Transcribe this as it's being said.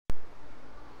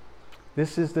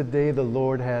This is the day the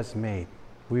Lord has made.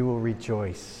 We will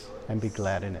rejoice and be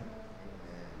glad in it.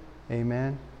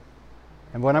 Amen.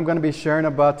 And what I'm going to be sharing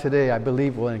about today, I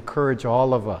believe, will encourage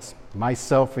all of us,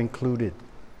 myself included.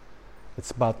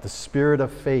 It's about the spirit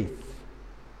of faith.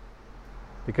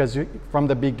 Because from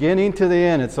the beginning to the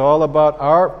end, it's all about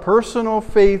our personal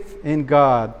faith in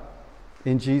God,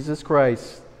 in Jesus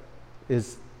Christ,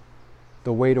 is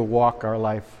the way to walk our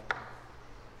life.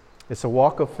 It's a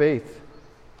walk of faith.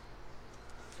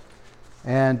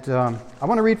 And I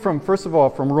want to read first of all,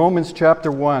 from Romans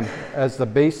chapter 1 as the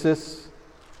basis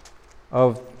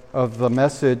of the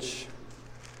message.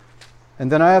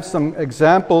 And then I have some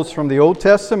examples from the Old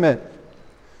Testament,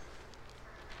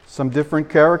 some different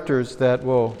characters that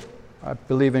will, I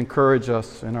believe, encourage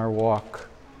us in our walk.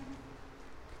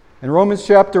 In Romans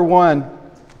chapter 1,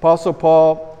 Apostle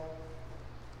Paul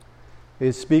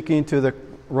is speaking to the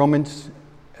Romans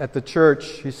at the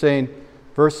church. He's saying,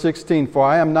 verse 16, "For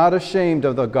I am not ashamed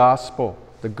of the gospel,"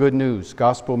 the good news.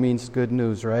 Gospel means good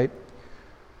news, right?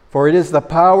 "For it is the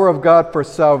power of God for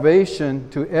salvation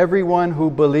to everyone who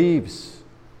believes,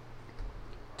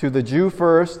 to the Jew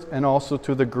first and also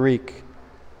to the Greek."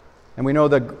 And we know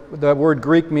that the word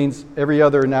Greek means every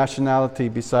other nationality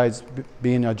besides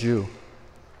being a Jew.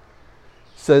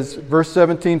 It says, verse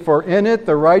 17, "For in it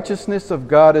the righteousness of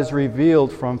God is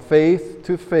revealed from faith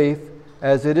to faith,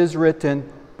 as it is written,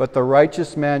 but the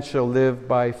righteous man shall live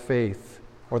by faith,"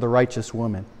 or the righteous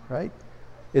woman, right?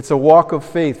 It's a walk of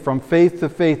faith, from faith to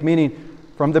faith, meaning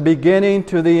from the beginning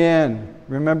to the end.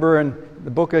 Remember in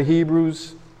the book of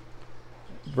Hebrews,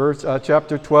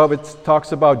 chapter 12, it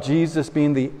talks about Jesus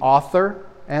being the author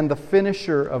and the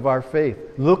finisher of our faith,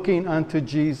 looking unto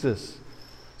Jesus.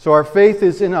 So our faith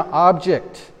is in an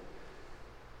object,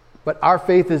 but our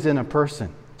faith is in a person,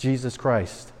 Jesus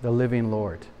Christ, the living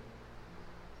Lord.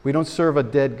 We don't serve a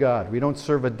dead God. We don't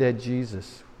serve a dead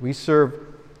Jesus. We serve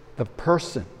the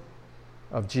person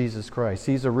of Jesus Christ.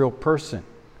 He's a real person.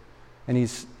 And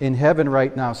He's in heaven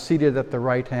right now, seated at the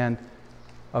right hand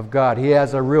of God. He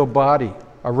has a real body,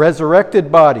 a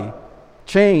resurrected body,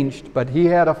 changed, but He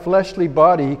had a fleshly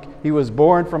body. He was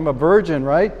born from a virgin,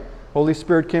 right? Holy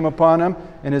Spirit came upon Him,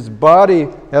 and His body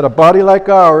had a body like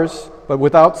ours, but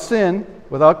without sin,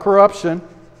 without corruption.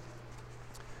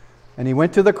 And He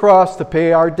went to the cross to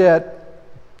pay our debt.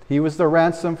 He was the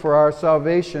ransom for our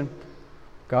salvation.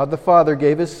 God the Father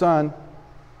gave His Son,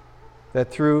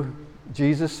 that through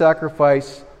Jesus'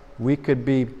 sacrifice we could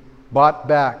be bought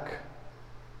back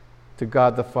to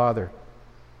God the Father.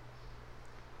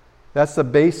 That's the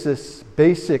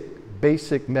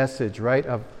basic message, right,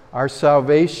 of our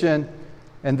salvation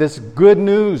and this good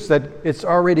news that it's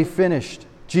already finished.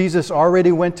 Jesus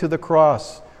already went to the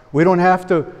cross. We don't have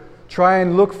to try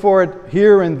and look for it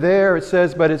here and there, it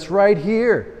says, but it's right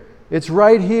here. It's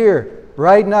right here,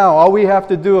 right now. All we have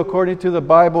to do, according to the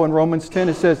Bible in Romans 10,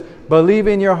 it says, believe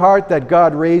in your heart that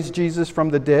God raised Jesus from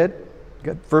the dead.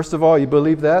 First of all, you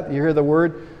believe that? You hear the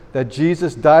word that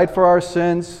Jesus died for our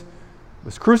sins,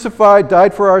 was crucified,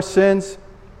 died for our sins,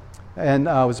 and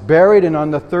was buried, and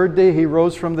on the third day He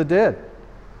rose from the dead.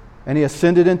 And He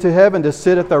ascended into heaven to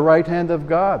sit at the right hand of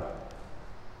God.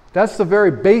 That's the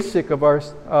very basic of our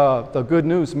the good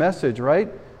news message, right?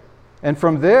 And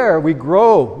from there we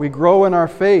grow in our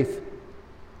faith.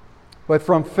 But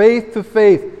from faith to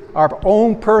faith, our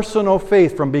own personal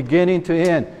faith from beginning to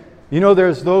end. You know,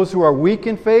 there's those who are weak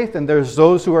in faith and there's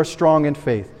those who are strong in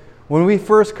faith. When we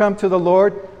first come to the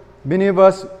Lord, many of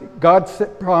us, God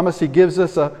promised He gives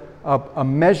us a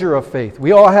measure of faith.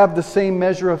 We all have the same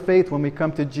measure of faith when we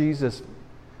come to Jesus,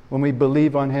 when we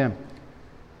believe on Him.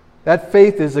 That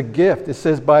faith is a gift. It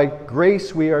says, by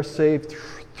grace we are saved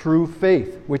through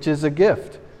faith, which is a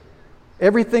gift.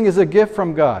 Everything is a gift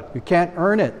from God. You can't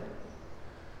earn it.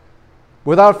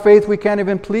 Without faith, we can't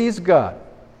even please God.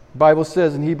 The Bible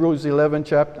says in Hebrews 11,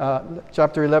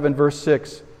 chapter 11, verse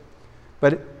 6,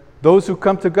 but those who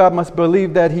come to God must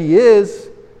believe that He is,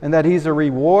 and that He's a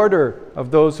rewarder of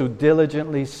those who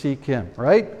diligently seek Him.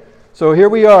 Right? So here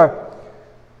we are.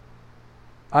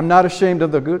 I'm not ashamed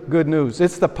of the good news.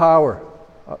 It's the power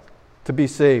to be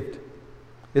saved.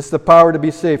 It's the power to be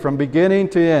saved from beginning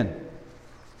to end.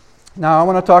 Now I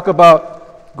want to talk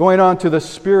about going on to the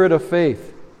spirit of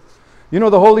faith. You know,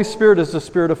 the Holy Spirit is the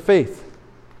spirit of faith.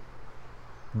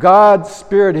 God's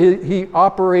Spirit, He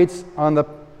operates on the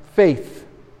faith.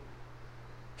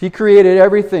 He created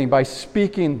everything by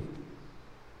speaking.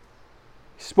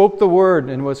 He spoke the word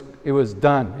and it was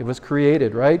done. It was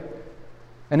created, right?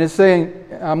 And it's saying,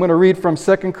 I'm going to read from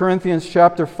 2 Corinthians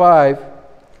chapter 5,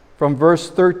 from verse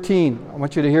 13. I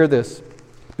want you to hear this.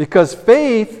 Because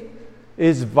faith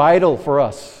is vital for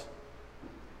us.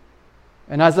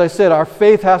 And as I said, our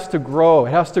faith has to grow.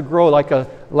 It has to grow like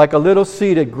a little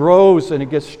seed. It grows and it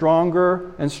gets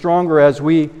stronger and stronger as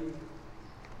we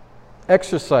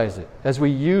exercise it, as we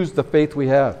use the faith we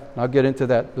have. And I'll get into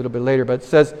that a little bit later. But it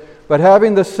says, but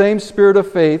having the same spirit of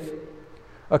faith,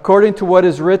 according to what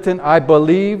is written, I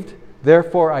believed,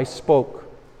 therefore I spoke.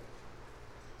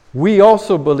 We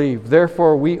also believe,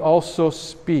 therefore we also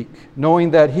speak,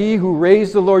 knowing that He who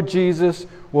raised the Lord Jesus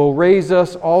will raise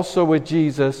us also with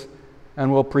Jesus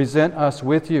and will present us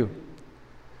with you.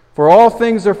 For all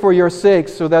things are for your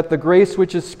sakes, so that the grace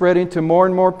which is spreading to more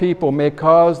and more people may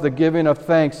cause the giving of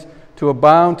thanks to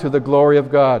abound to the glory of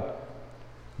God.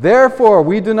 Therefore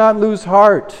we do not lose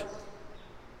heart.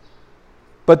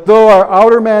 But though our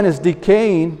outer man is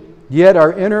decaying, yet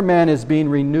our inner man is being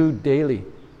renewed daily,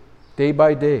 day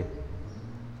by day.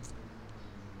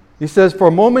 He says, for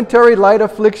momentary light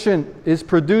affliction is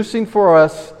producing for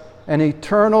us an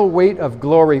eternal weight of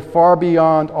glory far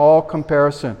beyond all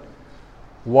comparison.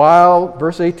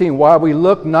 Verse 18, while we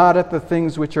look not at the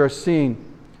things which are seen,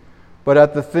 but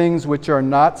at the things which are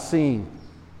not seen.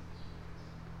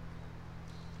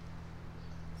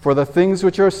 For the things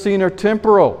which are seen are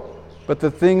temporal, but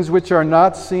the things which are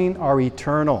not seen are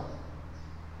eternal.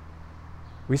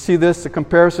 We see this, the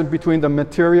comparison between the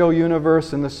material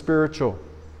universe and the spiritual.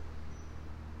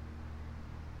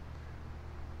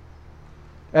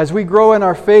 As we grow in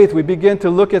our faith, we begin to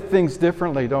look at things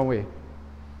differently, don't we?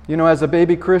 You know, as a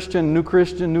baby Christian,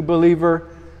 new believer,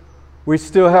 we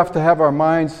still have to have our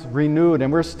minds renewed, and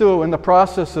we're still in the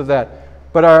process of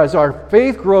that. But as our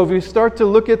faith grows, we start to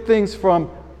look at things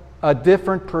from a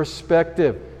different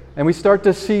perspective, and we start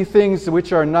to see things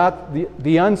which are not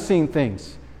the unseen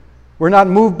things. We're not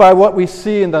moved by what we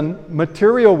see in the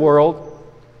material world,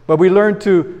 but we learn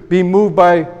to be moved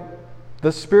by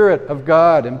the Spirit of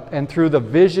God and through the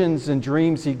visions and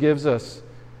dreams He gives us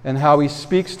and how He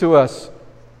speaks to us.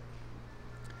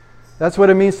 That's what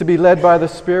it means to be led by the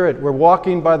Spirit. We're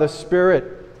walking by the Spirit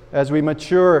as we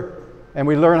mature and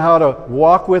we learn how to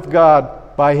walk with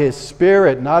God by His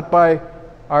Spirit, not by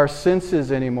our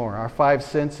senses anymore, our five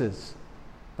senses.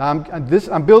 Now,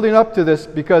 I'm building up to this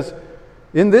because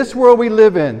in this world we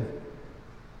live in,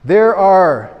 there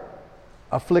are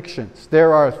afflictions.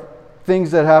 There are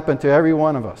things that happen to every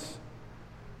one of us.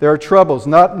 There are troubles.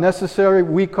 Not necessarily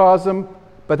we cause them,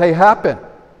 but they happen.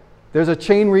 There's a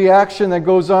chain reaction that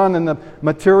goes on in the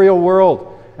material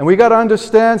world. And we got to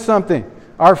understand something.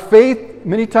 Our faith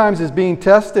many times is being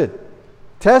tested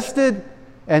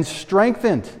and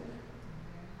strengthened.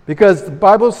 Because the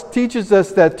Bible teaches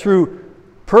us that through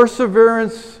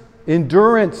perseverance,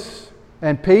 endurance,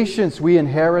 and patience, we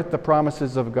inherit the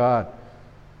promises of God.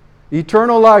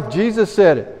 Eternal life, Jesus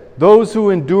said it. Those who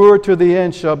endure to the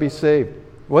end shall be saved.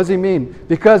 What does He mean?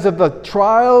 Because of the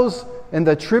trials and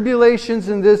the tribulations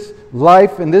in this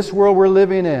life, in this world we're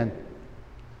living in,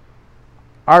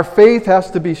 our faith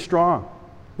has to be strong.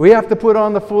 We have to put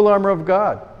on the full armor of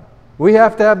God. We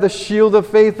have to have the shield of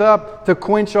faith up to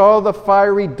quench all the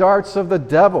fiery darts of the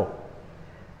devil.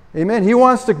 Amen. He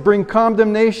wants to bring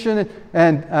condemnation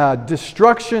and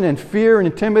destruction and fear and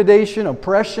intimidation,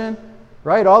 oppression,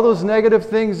 right? All those negative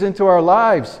things into our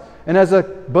lives. And as a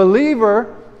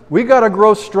believer, we got to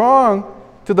grow strong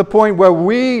to the point where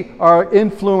we are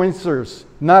influencers,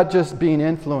 not just being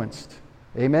influenced.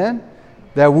 Amen?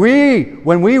 That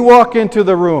when we walk into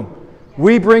the room,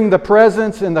 we bring the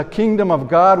presence and the kingdom of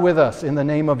God with us in the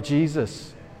name of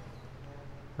Jesus.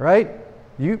 Right?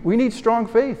 We need strong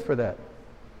faith for that.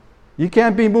 You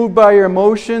can't be moved by your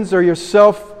emotions or your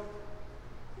self-will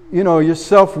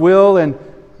and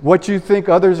what you think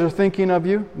others are thinking of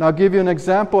you. And I'll give you an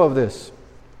example of this.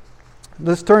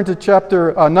 Let's turn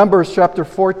to Numbers chapter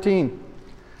 14.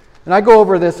 And I go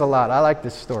over this a lot. I like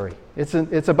this story.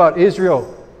 It's about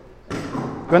Israel.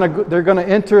 They're going to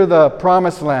enter the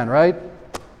promised land, right?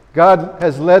 God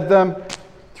has led them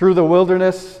through the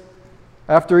wilderness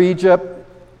after Egypt,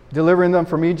 delivering them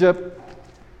from Egypt.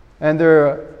 And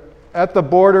they're at the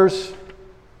borders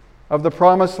of the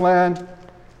promised land.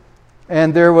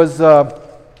 And there was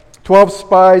 12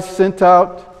 spies sent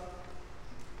out.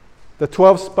 The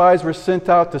 12 spies were sent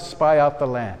out to spy out the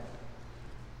land.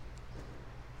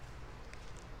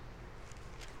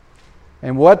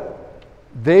 And what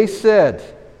they said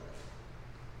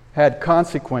had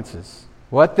consequences.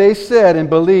 What they said and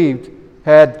believed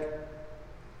had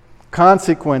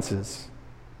consequences.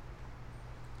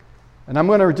 And I'm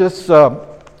going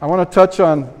to I want to touch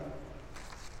on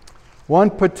one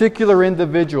particular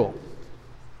individual.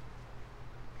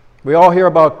 We all hear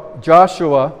about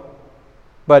Joshua,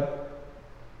 but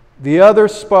the other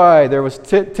spy, there was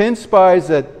 10 spies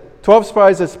that 12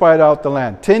 spies that spied out the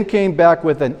land. 10 came back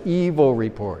with an evil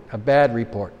report, a bad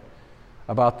report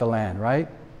about the land, right?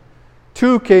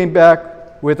 2 came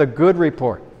back with a good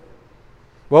report.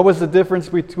 What was the difference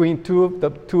between the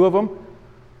two of them?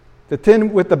 The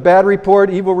 10 with the bad report,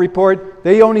 evil report,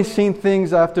 they only seen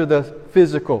things after the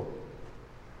physical,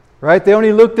 right? They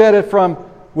only looked at it from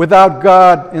without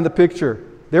God in the picture.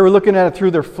 They were looking at it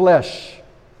through their flesh.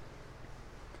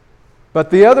 But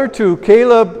the other 2,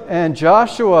 Caleb and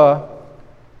Joshua,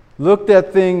 looked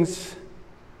at things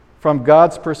from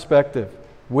God's perspective,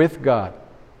 with God.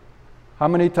 How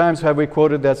many times have we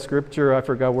quoted that scripture? I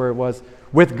forgot where it was.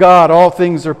 With God, all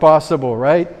things are possible,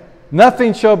 right?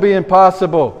 Nothing shall be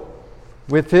impossible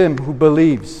with him who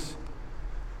believes.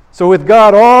 So with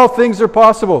God, all things are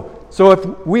possible. So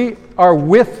if we are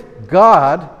with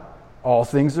God, all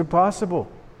things are possible,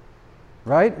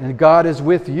 right? And God is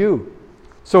with you.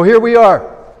 So here we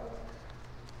are.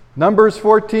 Numbers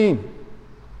 14.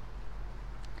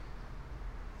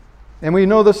 And we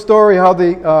know the story how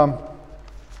the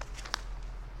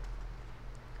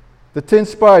 10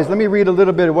 spies, let me read a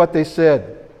little bit of what they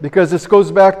said, because this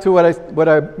goes back to what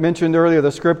I mentioned earlier,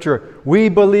 the scripture. We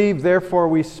believe, therefore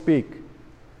we speak.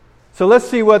 So let's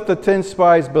see what the 10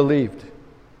 spies believed.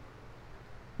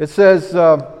 It says,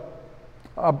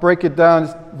 I'll break it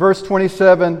down, verse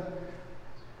 27.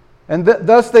 And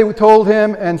thus they told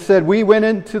him and said, we went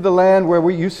into the land where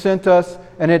you sent us,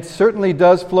 and it certainly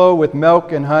does flow with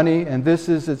milk and honey, and this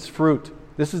is its fruit.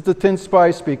 This is the 10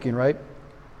 spies speaking, right?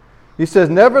 He says,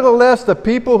 nevertheless, the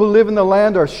people who live in the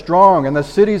land are strong, and the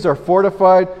cities are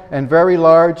fortified and very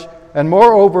large. And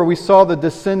moreover, we saw the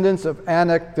descendants of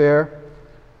Anak there.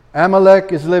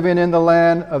 Amalek is living in the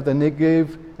land of the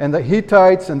Negev, and the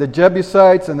Hittites and the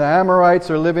Jebusites and the Amorites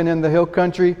are living in the hill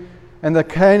country, and the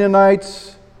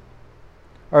Canaanites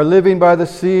are living by the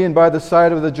sea and by the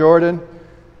side of the Jordan.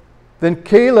 Then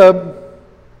Caleb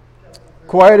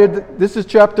quieted, this is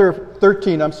chapter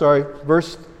 13,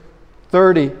 verse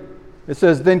 30. It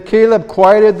says, then Caleb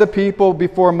quieted the people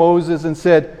before Moses and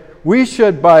said, we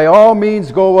should by all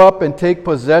means go up and take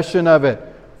possession of it,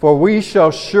 for we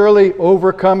shall surely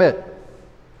overcome it.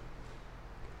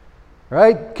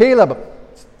 Right? Caleb,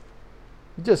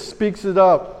 he just speaks it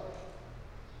out.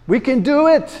 We can do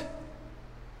it.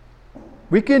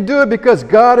 We can do it because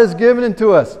God has given it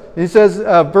to us. He says,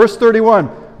 verse 31,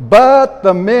 but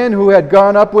the men who had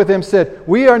gone up with him said,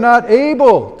 we are not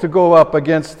able to go up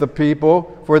against the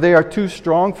people, for they are too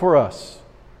strong for us.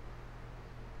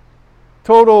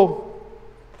 Total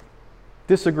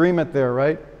disagreement there,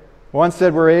 right? One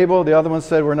said we're able, the other one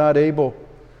said we're not able.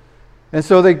 And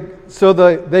so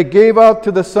they gave out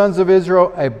to the sons of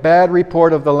Israel a bad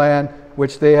report of the land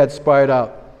which they had spied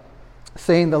out,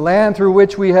 saying, the land through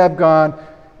which we have gone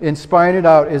in spying it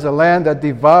out is a land that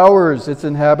devours its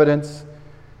inhabitants,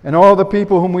 and all the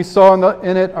people whom we saw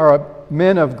in it are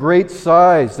men of great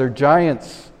size. They're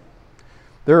giants.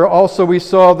 There also we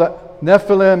saw the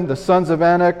Nephilim, the sons of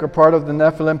Anak are part of the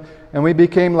Nephilim, and we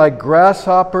became like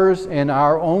grasshoppers in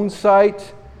our own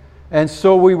sight, and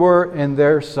so we were in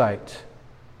their sight.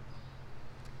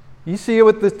 You see it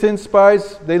with the 10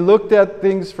 spies? They looked at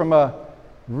things from a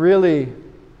really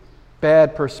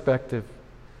bad perspective.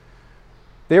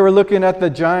 They were looking at the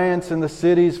giants and the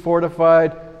cities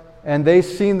fortified, and they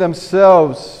seen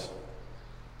themselves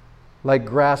like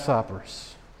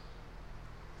grasshoppers.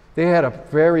 They had a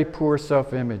very poor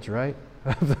self-image, right,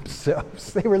 of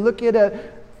themselves. They were looking at,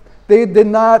 they did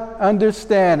not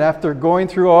understand, after going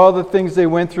through all the things they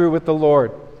went through with the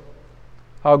Lord,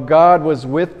 how God was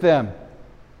with them.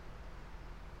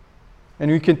 And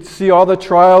you can see all the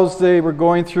trials they were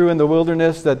going through in the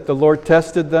wilderness, that the Lord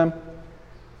tested them.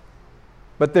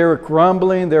 But they were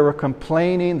grumbling, they were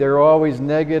complaining, they were always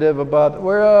negative about,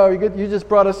 where are you? You just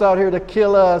brought us out here to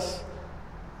kill us.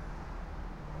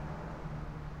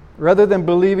 Rather than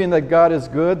believing that God is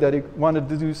good, that He wanted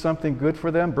to do something good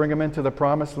for them, bring them into the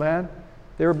promised land,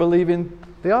 they were believing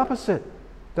the opposite.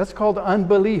 That's called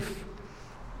unbelief.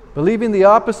 Believing the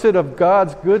opposite of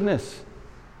God's goodness.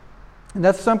 And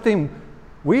that's something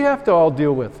we have to all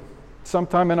deal with.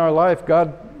 Sometime in our life,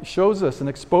 God shows us and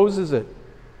exposes it.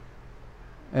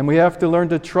 And we have to learn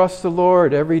to trust the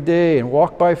Lord every day and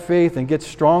walk by faith and get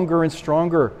stronger and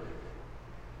stronger.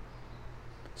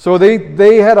 So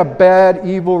they had a bad,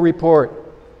 evil report.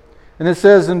 And it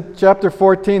says in chapter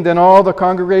 14, then all the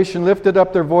congregation lifted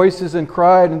up their voices and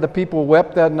cried, and the people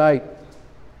wept that night.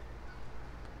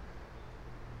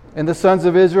 And the sons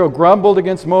of Israel grumbled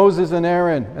against Moses and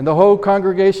Aaron, and the whole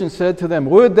congregation said to them,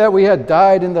 would that we had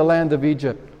died in the land of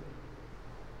Egypt,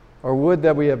 or would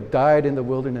that we have died in the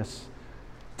wilderness.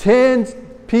 10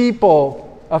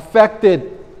 people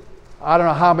affected I don't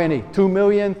know how many, 2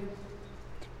 million,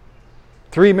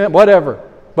 3 million, whatever.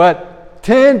 But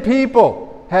 10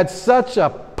 people had such a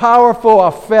powerful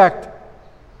effect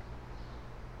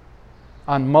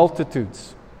on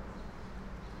multitudes.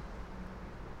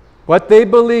 What they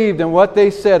believed and what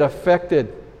they said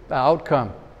affected the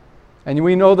outcome. And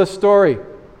we know the story.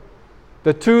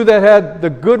 The two that had the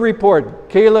good report,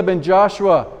 Caleb and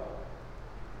Joshua,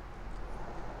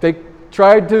 they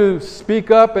tried to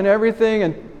speak up and everything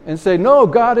and say, no,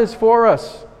 God is for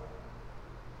us.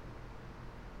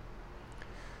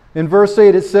 In verse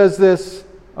 8 it says this,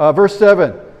 verse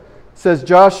 7, it says,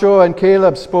 Joshua and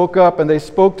Caleb spoke up, and they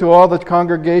spoke to all the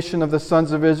congregation of the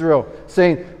sons of Israel,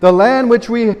 saying, the land which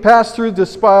we passed through to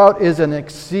spy out is an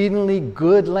exceedingly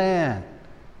good land.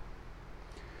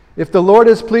 If the Lord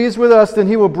is pleased with us, then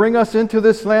He will bring us into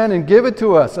this land and give it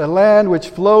to us, a land which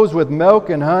flows with milk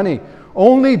and honey.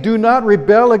 Only do not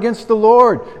rebel against the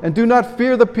Lord, and do not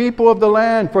fear the people of the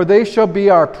land, for they shall be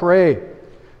our prey.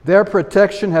 Their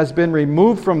protection has been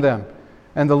removed from them,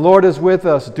 and the Lord is with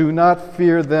us. Do not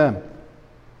fear them.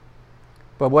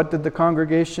 But what did the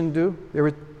congregation do?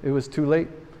 It was too late.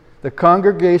 The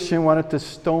congregation wanted to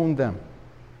stone them.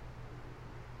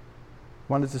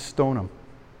 Wanted to stone them.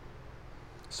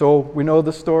 So we know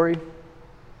the story.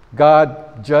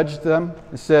 God judged them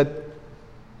and said,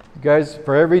 guys,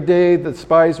 for every day the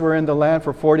spies were in the land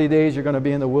for 40 days, you're going to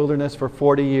be in the wilderness for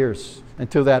 40 years,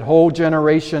 until that whole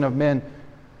generation of men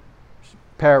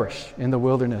perish in the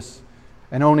wilderness.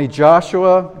 And only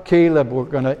Joshua, Caleb were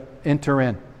going to enter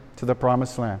in to the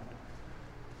promised land.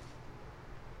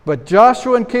 But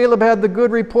Joshua and Caleb had the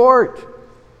good report,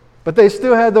 but they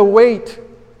still had to wait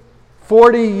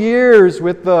 40 years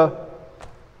with the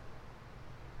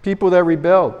people that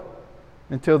rebelled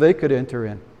until they could enter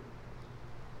in.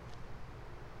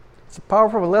 It's a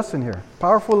powerful lesson here.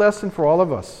 Powerful lesson for all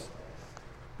of us.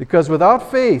 Because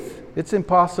without faith, it's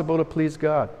impossible to please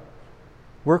God.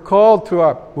 We're called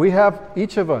to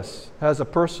each of us has a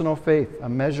personal faith, a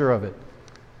measure of it.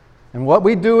 And what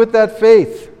we do with that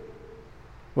faith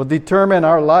will determine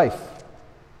our life.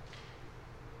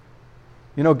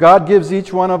 You know, God gives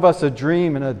each one of us a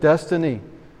dream and a destiny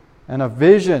and a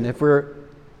vision. If we're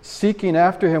seeking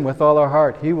after Him with all our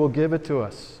heart, He will give it to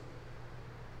us.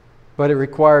 But it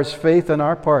requires faith on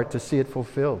our part to see it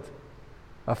fulfilled.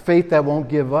 A faith that won't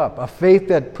give up. A faith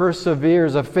that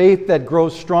perseveres. A faith that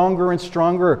grows stronger and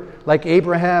stronger, like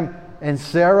Abraham and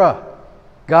Sarah.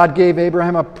 God gave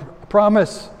Abraham a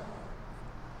promise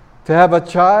to have a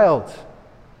child.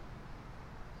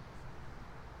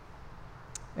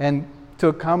 And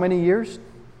took how many years?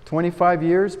 25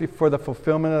 years before the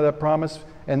fulfillment of that promise.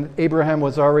 And Abraham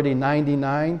was already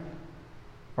 99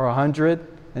 or 100.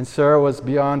 And Sarah was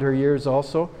beyond her years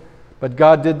also. But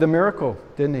God did the miracle,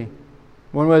 didn't He?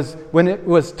 When it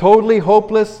was totally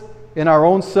hopeless in our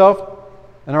own self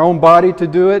and our own body to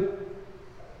do it,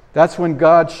 that's when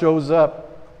God shows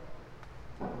up.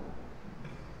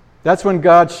 That's when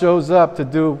God shows up to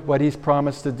do what He's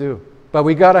promised to do. But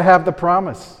we got to have the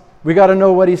promise. We got to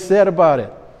know what He said about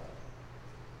it.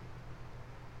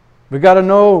 We got to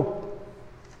know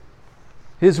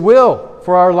His will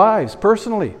for our lives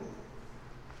personally.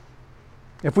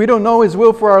 If we don't know His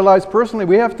will for our lives personally,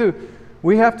 we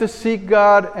have to seek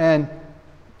God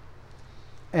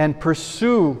and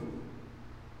pursue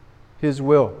His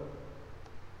will.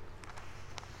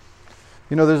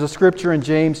 You know, there's a scripture in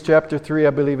James chapter 3,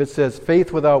 I believe it says,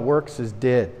 faith without works is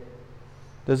dead.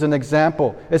 There's an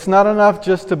example. It's not enough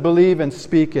just to believe and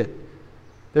speak it.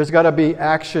 There's got to be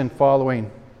action following.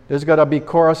 There's got to be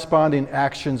corresponding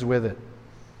actions with it.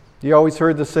 You always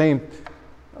heard the same,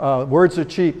 words are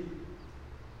cheap.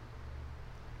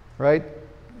 Right?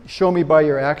 Show me by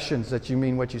your actions that you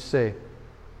mean what you say.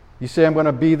 You say, I'm going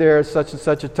to be there at such and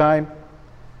such a time.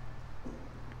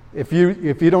 If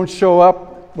you don't show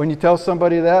up when you tell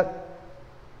somebody that,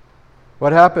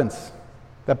 what happens?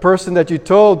 That person that you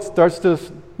told starts to,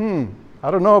 I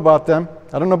don't know about them.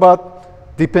 I don't know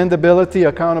about dependability,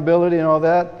 accountability, and all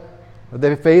that. Are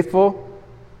they faithful?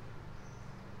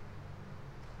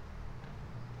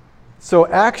 So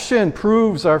action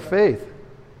proves our faith.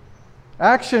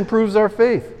 Action proves our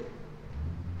faith.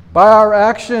 By our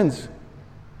actions,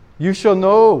 you shall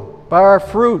know. By our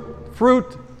fruit,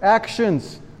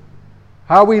 actions,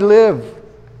 how we live.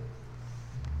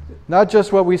 Not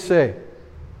just what we say,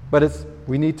 but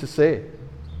we need to say it,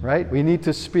 right? We need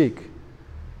to speak.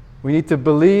 We need to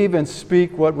believe and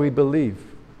speak what we believe.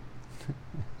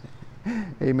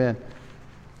 Amen.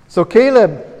 So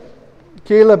Caleb,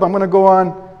 I'm going to go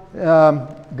on.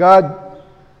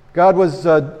 God was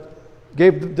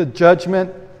gave the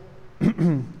judgment,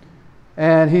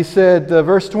 And he said,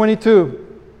 verse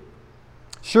 22,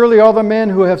 surely all the men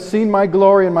who have seen my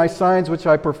glory and my signs which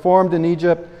I performed in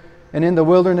Egypt and in the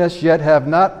wilderness yet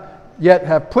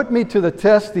have put me to the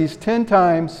test these 10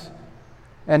 times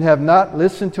and have not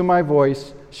listened to my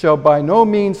voice, shall by no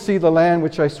means see the land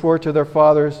which I swore to their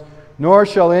fathers, nor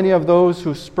shall any of those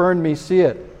who spurned me see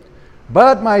it.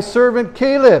 But my servant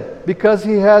Caleb, because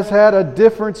he has had a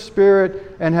different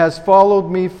spirit and has followed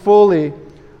me fully,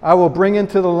 I will bring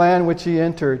into the land which he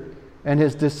entered, and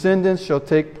his descendants shall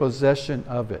take possession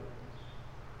of it.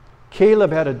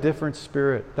 Caleb had a different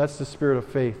spirit. That's the spirit of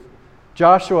faith.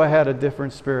 Joshua had a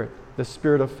different spirit, the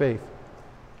spirit of faith.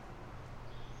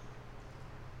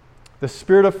 The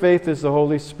spirit of faith is the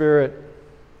Holy Spirit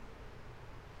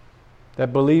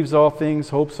that believes all things,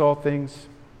 hopes all things.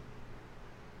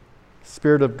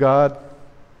 Spirit of God.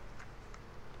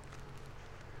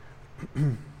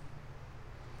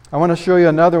 I want to show you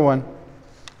another one.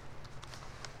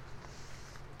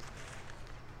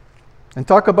 And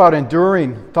talk about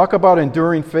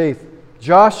enduring faith.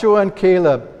 Joshua and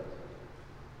Caleb,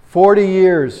 40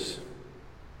 years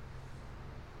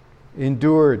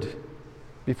endured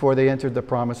before they entered the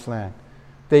promised land.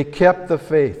 They kept the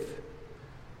faith.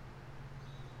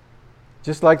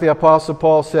 Just like the Apostle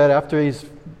Paul said, after he's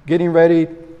getting ready,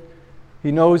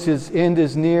 he knows his end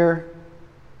is near.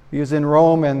 He was in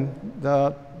Rome and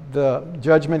the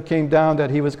judgment came down that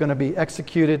he was going to be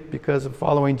executed because of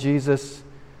following Jesus.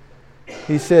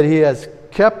 He said he has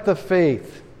kept the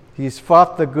faith. He's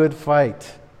fought the good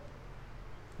fight.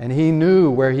 And he knew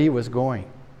where he was going.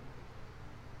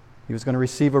 He was going to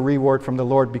receive a reward from the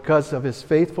Lord because of his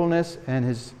faithfulness and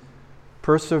his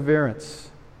perseverance.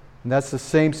 And that's the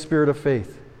same spirit of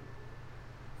faith.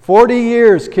 40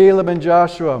 years, Caleb and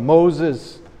Joshua,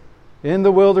 Moses, in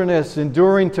the wilderness,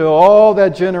 enduring till all that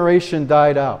generation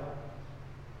died out.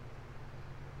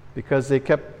 Because they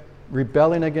kept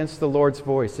rebelling against the Lord's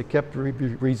voice. They kept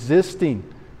resisting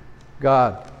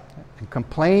God and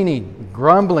complaining and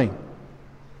grumbling.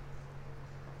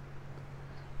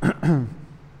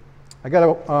 I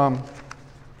got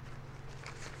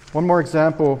one more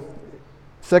example.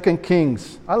 2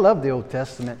 Kings. I love the Old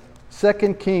Testament.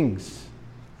 2 Kings.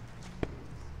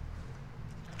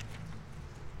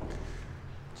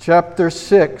 Chapter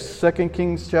 6. 2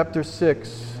 Kings chapter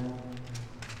 6.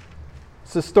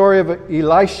 It's the story of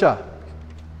Elisha,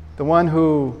 the one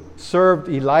who served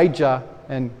Elijah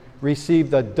and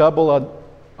received a double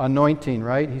anointing,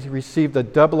 right? He received a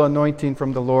double anointing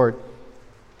from the Lord.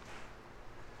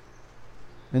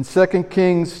 In 2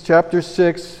 Kings chapter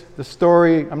 6, the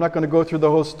story, I'm not going to go through the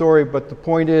whole story, but the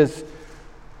point is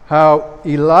how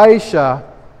Elisha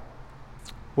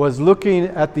was looking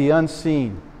at the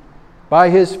unseen. By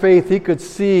his faith, he could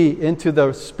see into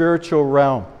the spiritual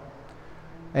realm.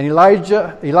 And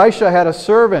Elisha had a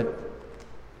servant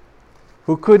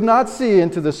who could not see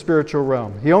into the spiritual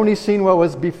realm. He only seen what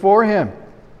was before him.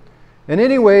 And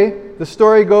anyway, the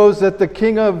story goes that the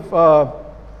king of...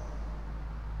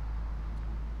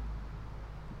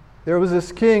 there was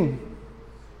this king.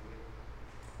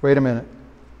 Wait a minute.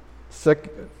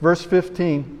 Verse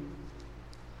 15.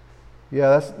 Yeah,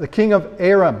 that's the king of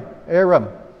Aram.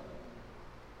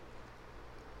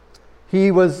 He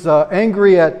was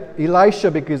angry at Elisha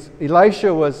because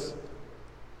Elisha was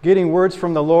getting words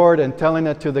from the Lord and telling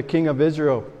it to the king of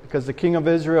Israel, because the king of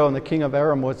Israel and the king of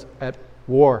Aram was at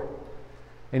war.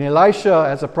 And Elisha,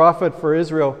 as a prophet for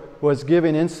Israel, was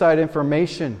giving inside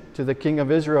information to the king of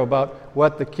Israel about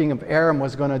what the king of Aram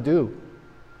was going to do.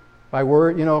 By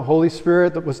word, Holy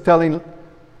Spirit that was telling,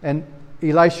 and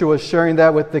Elisha was sharing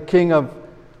that with the king of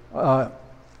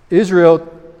Israel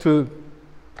to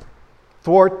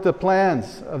thwart the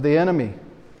plans of the enemy.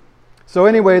 So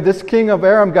anyway, this king of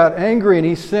Aram got angry and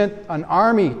he sent an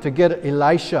army to get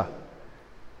Elisha.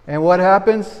 And what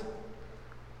happens?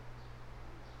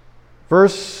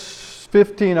 Verse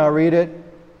 15, I'll read it.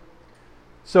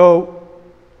 So,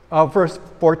 verse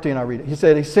 14, I'll read it. He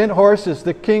said, he sent horses.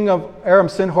 The king of Aram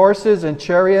sent horses and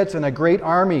chariots and a great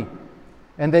army.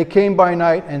 And they came by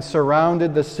night and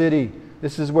surrounded the city.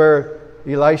 This is where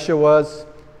Elisha was.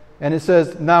 And it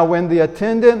says, now when the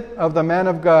attendant of the man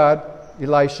of God,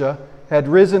 Elisha, had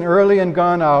risen early and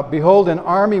gone out, behold, an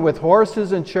army with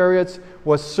horses and chariots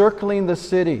was circling the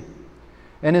city.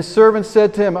 And his servant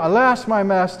said to him, alas, my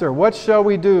master, what shall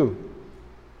we do?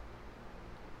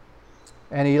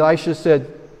 And Elisha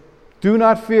said, do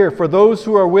not fear, for those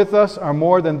who are with us are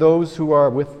more than those who are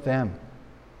with them.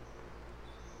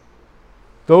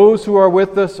 Those who are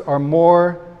with us are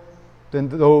more than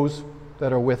those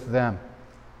that are with them.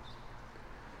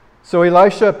 So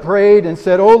Elisha prayed and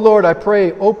said, O Lord, I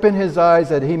pray, open his eyes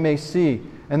that he may see.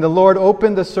 And the Lord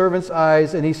opened the servant's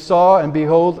eyes, and he saw, and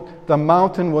behold, the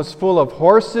mountain was full of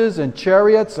horses and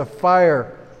chariots of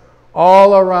fire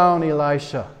all around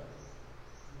Elisha.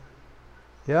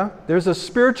 Yeah? There's a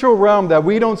spiritual realm that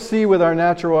we don't see with our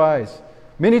natural eyes.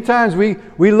 Many times we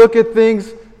look at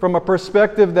things from a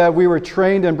perspective that we were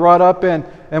trained and brought up in,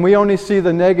 and we only see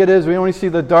the negatives, we only see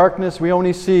the darkness, we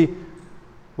only see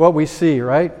what we see,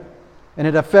 right? And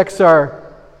it affects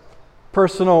our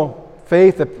personal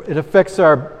faith, it affects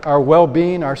our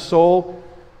well-being, our soul.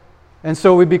 And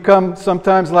so we become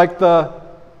sometimes like the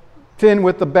tin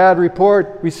with the bad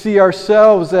report. We see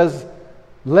ourselves as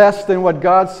less than what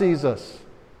God sees us.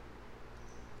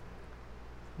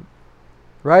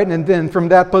 Right? And then from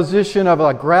that position of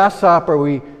a grasshopper,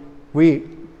 we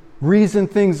reason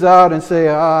things out and say,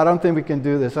 I don't think we can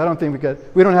do this. I don't think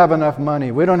we don't have enough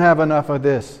money. We don't have enough of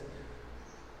this.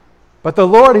 But the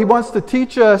Lord, He wants to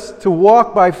teach us to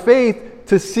walk by faith,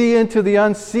 to see into the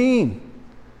unseen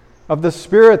of the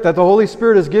Spirit, that the Holy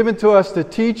Spirit has given to us to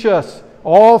teach us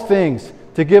all things,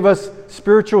 to give us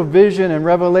spiritual vision and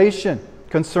revelation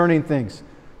concerning things.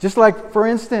 Just like, for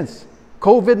instance,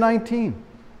 COVID-19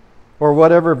 or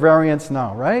whatever variants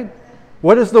now, right?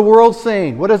 What is the world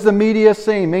saying? What is the media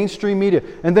saying, mainstream media?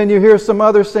 And then you hear some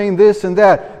others saying this and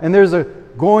that, and there's a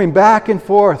going back and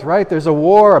forth, right? There's a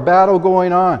war, a battle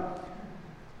going on.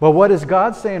 Well, what is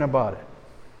God saying about it?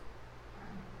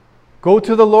 Go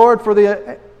to the Lord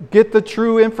get the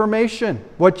true information.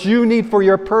 What you need for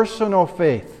your personal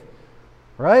faith.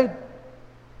 Right?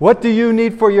 What do you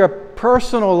need for your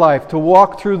personal life to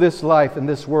walk through this life in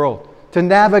this world? To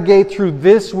navigate through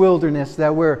this wilderness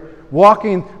that we're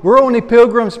walking. We're only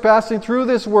pilgrims passing through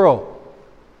this world.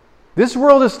 This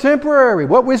world is temporary.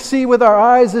 What we see with our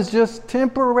eyes is just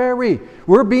temporary.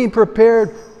 We're being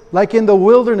prepared like in the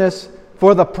wilderness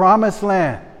for the promised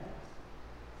land.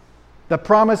 The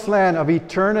promised land of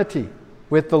eternity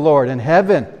with the Lord in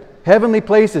heaven, heavenly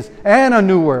places, and a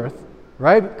new earth.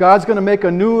 Right? God's going to make a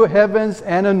new heavens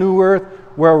and a new earth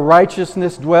where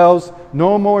righteousness dwells.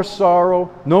 No more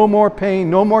sorrow, no more pain,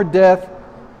 no more death.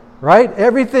 Right?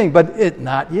 Everything. But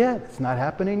not yet. It's not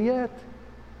happening yet.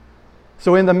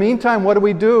 So in the meantime, what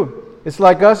do? It's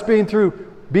like us being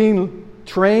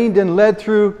trained and led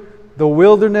through the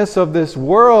wilderness of this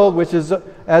world, which is,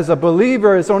 as a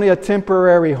believer, is only a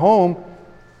temporary home.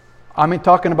 I'm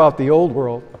talking about the old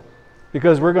world,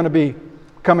 because we're going to be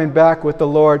coming back with the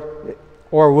Lord,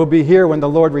 or we'll be here when the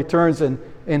Lord returns and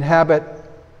inhabit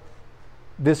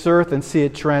this earth and see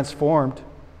it transformed.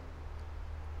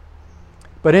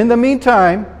 But in the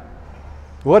meantime,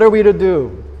 what are we to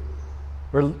do?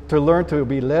 We're to learn to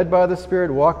be led by the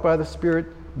Spirit, walk by the Spirit,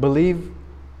 believe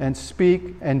and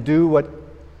speak and do what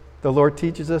the Lord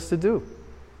teaches us to do.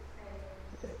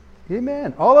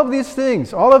 Amen. All of these things,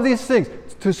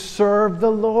 to serve the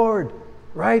Lord,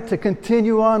 right? To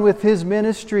continue on with His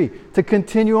ministry, to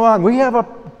continue on. We have a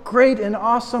great and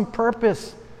awesome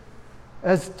purpose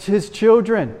as His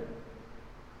children.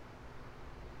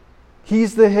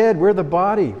 He's the head, we're the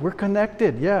body. We're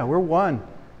connected, yeah, we're one.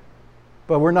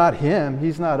 But we're not Him,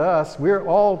 He's not us. We're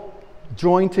all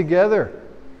joined together.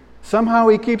 Somehow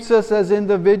He keeps us as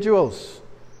individuals.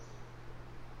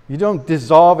 You don't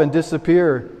dissolve and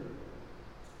disappear.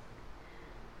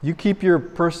 You keep your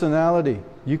personality.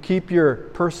 You keep your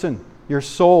person, your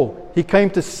soul. He came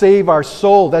to save our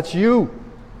soul. That's you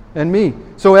and me.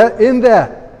 So in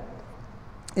that,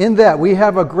 we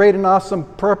have a great and awesome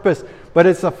purpose, but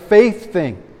it's a faith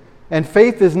thing. And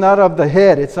faith is not of the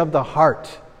head, it's of the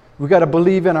heart. We've got to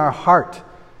believe in our heart.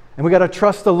 And we've got to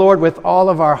trust the Lord with all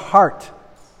of our heart.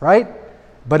 Right?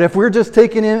 But if we're just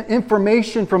taking in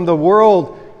information from the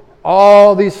world,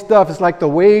 all these stuff is like the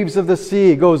waves of the sea.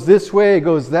 It goes this way, it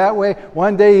goes that way.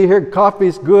 One day you hear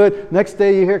coffee's good. Next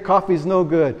day you hear coffee's no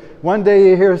good. One day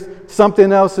you hear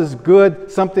something else is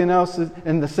good, something else is,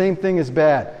 and the same thing is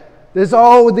bad. There's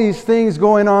all these things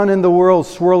going on in the world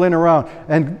swirling around.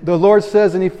 And the Lord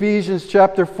says in Ephesians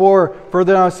chapter 4,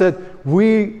 further down, it said,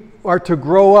 we are to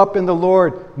grow up in the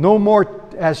Lord, no more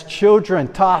as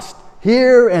children, tossed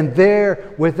here and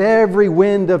there with every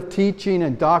wind of teaching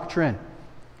and doctrine.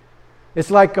 It's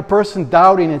like a person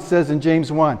doubting, it says in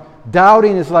James 1.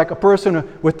 Doubting is like a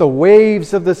person with the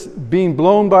waves of this being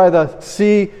blown by the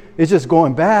sea. It's just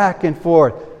going back and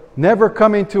forth. Never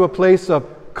coming to a place of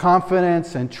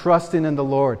confidence and trusting in the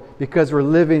Lord, because we're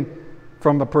living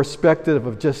from a perspective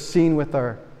of just seeing with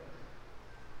our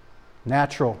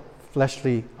natural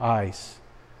fleshly eyes.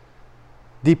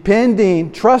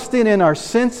 Trusting in our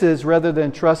senses rather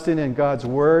than trusting in God's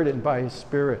Word and by His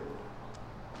Spirit.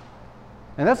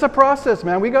 And that's a process,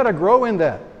 man. We got to grow in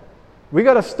that. We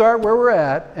got to start where we're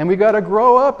at, and we got to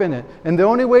grow up in it. And the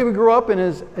only way we grow up in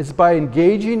it is by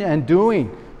engaging and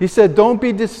doing. He said, don't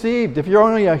be deceived. If you're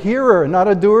only a hearer and not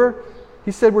a doer,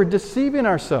 he said, we're deceiving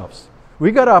ourselves.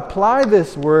 We got to apply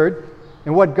this word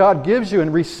and what God gives you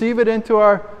and receive it into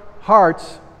our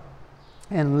hearts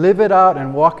and live it out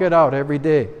and walk it out every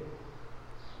day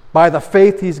by the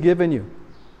faith He's given you.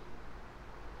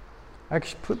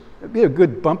 Actually, it'd be a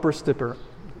good bumper sticker,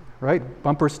 right?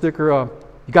 Bumper sticker.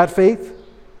 You got faith?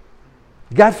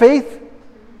 You got faith?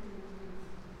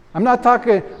 I'm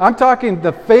talking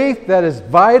the faith that is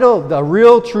vital, the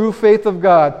real true faith of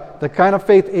God, the kind of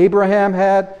faith Abraham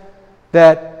had,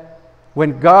 that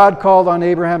when God called on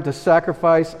Abraham to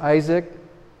sacrifice Isaac,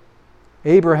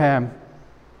 Abraham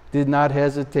did not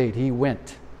hesitate. He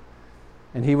went.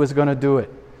 And he was going to do it.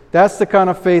 That's the kind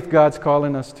of faith God's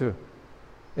calling us to.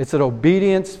 It's an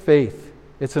obedience faith.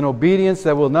 It's an obedience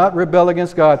that will not rebel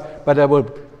against God, but that will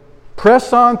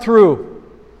press on through,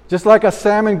 just like a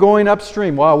salmon going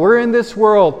upstream. While we're in this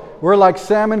world, we're like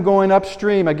salmon going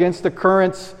upstream against the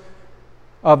currents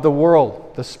of the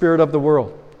world, the spirit of the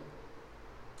world.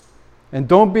 And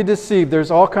don't be deceived.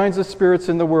 There's all kinds of spirits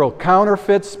in the world.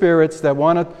 Counterfeit spirits that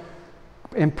want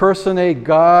to impersonate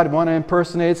God, want to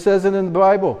impersonate. It says it in the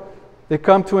Bible. They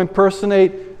come to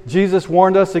impersonate. Jesus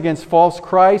warned us against false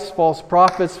Christs, false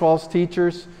prophets, false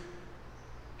teachers.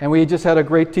 And we just had a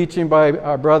great teaching by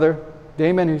our brother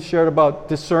Damon, who shared about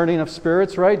discerning of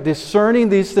spirits, right? Discerning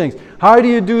these things. How do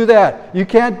you do that? You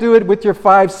can't do it with your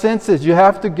five senses. You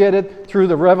have to get it through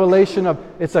the revelation of,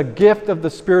 it's a gift of the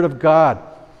Spirit of God.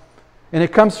 And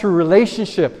it comes through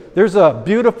relationship. There's a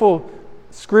beautiful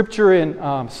scripture in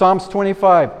Psalms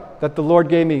 25 that the Lord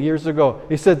gave me years ago.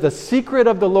 He said, the secret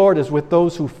of the Lord is with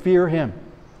those who fear Him,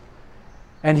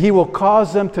 and He will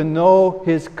cause them to know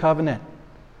His covenant.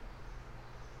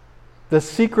 The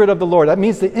secret of the Lord. That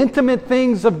means the intimate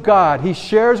things of God He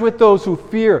shares with those who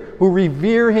fear, who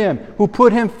revere Him, who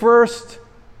put Him first.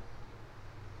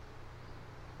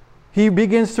 He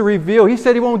begins to reveal. He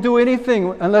said He won't do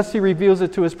anything unless He reveals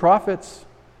it to His prophets.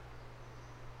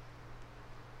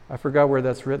 I forgot where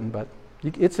that's written, but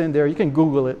it's in there. You can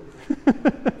Google it.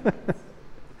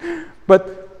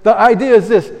 But the idea is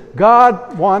this.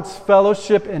 God wants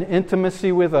fellowship and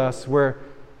intimacy with us, where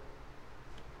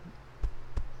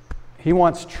He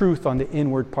wants truth on the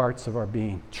inward parts of our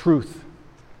being. Truth.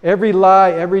 Every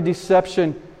lie, every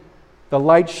deception, the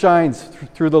light shines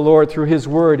through the Lord, through His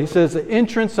Word. He says the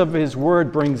entrance of His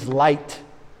Word brings light,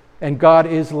 and God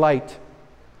is light.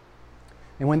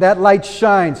 And when that light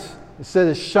shines, it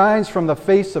says it shines from the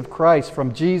face of Christ,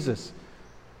 from Jesus.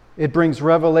 It brings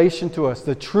revelation to us,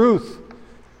 the truth.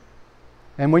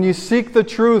 And when you seek the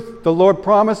truth, the Lord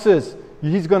promises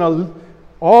He's going to,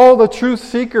 all the truth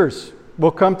seekers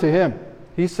will come to Him.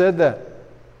 He said that.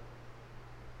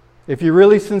 If you're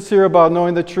really sincere about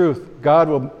knowing the truth, God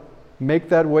will make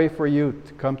that way for you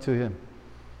to come to Him.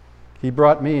 He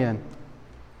brought me in.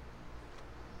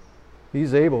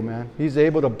 He's able, man. He's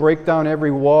able to break down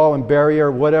every wall and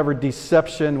barrier, whatever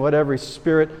deception, whatever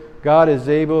spirit. God is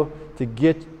able to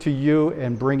get to you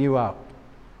and bring you out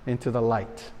into the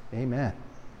light. Amen.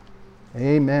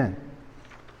 Amen.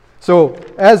 So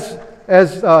as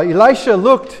Elisha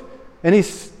looked, and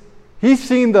he's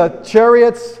seen the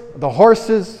chariots, the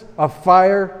horses of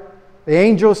fire, the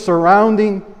angels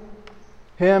surrounding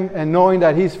him, and knowing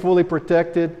that he's fully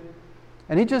protected.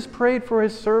 And he just prayed for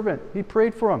his servant. He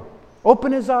prayed for him.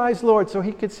 Open his eyes, Lord, so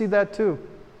he could see that too.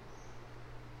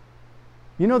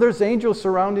 You know, there's angels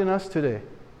surrounding us today.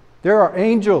 There are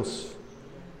angels.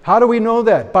 How do we know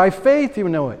that? By faith you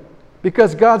know it.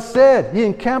 Because God said He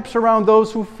encamps around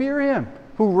those who fear Him,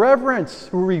 who reverence,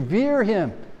 who revere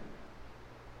Him.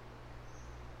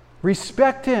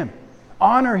 Respect Him.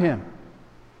 Honor Him.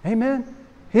 Amen?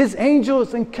 His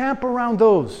angels encamp around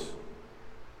those.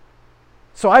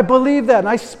 So I believe that, and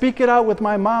I speak it out with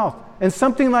my mouth. And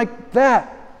something like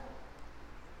that,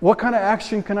 what kind of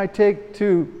action can I take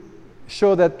to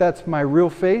show that that's my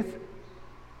real faith?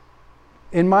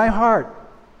 In my heart,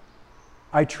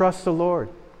 I trust the Lord.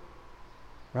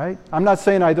 Right? I'm not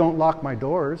saying I don't lock my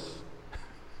doors.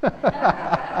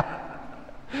 I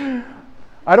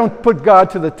don't put God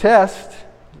to the test.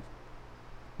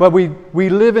 But we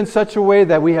live in such a way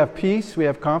that we have peace, we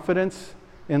have confidence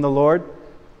in the Lord.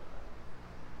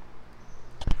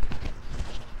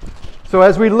 So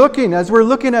as we're looking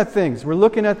at things, we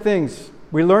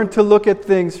learn to look at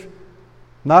things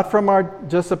not from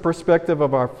just a perspective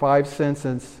of our five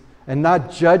senses, and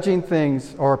not judging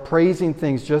things or praising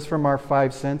things just from our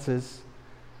five senses,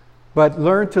 but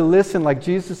learn to listen, like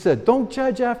Jesus said, don't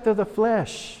judge after the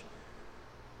flesh.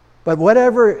 But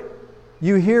whatever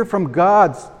you hear from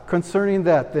God concerning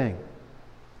that thing.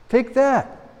 Take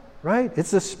that, right?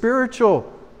 It's a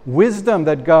spiritual wisdom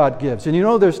that God gives. And you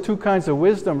know there's two kinds of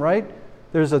wisdom, right?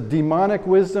 There's a demonic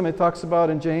wisdom it talks about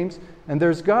in James, and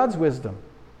there's God's wisdom.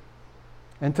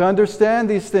 And to understand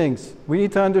these things, we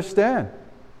need to understand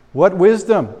what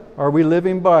wisdom are we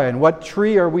living by and what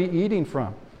tree are we eating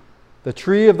from. The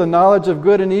tree of the knowledge of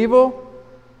good and evil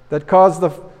that caused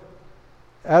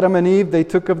Adam and Eve, they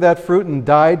took of that fruit and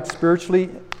died spiritually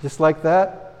just like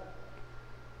that.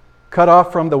 Cut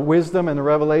off from the wisdom and the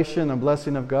revelation and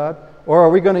blessing of God. Or are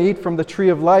we going to eat from the tree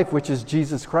of life, which is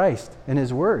Jesus Christ and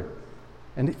His Word,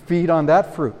 and feed on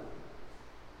that fruit?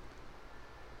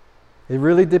 It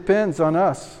really depends on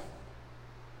us.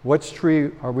 Which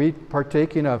tree are we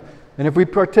partaking of? And if we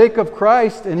partake of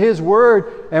Christ and His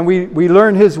Word, and we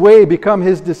learn His way, become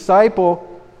His disciple,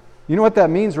 you know what that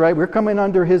means, right? We're coming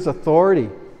under His authority,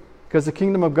 because the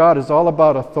kingdom of God is all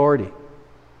about authority.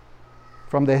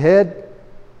 From the head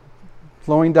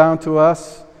flowing down to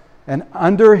us, and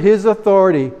under His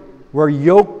authority, we're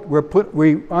yoked,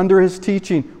 we under His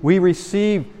teaching, we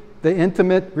receive the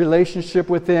intimate relationship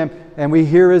with Him, and we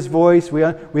hear His voice. We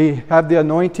have the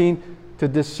anointing to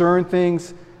discern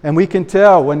things, and we can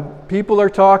tell when people are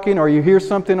talking or you hear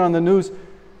something on the news,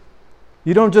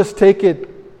 you don't just take it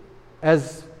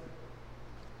as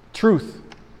truth.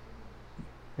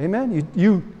 Amen?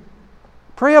 You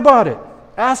pray about it.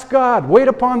 Ask God. Wait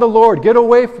upon the Lord. Get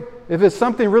away. If it's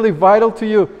something really vital to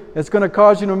you, it's going to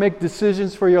cause you to make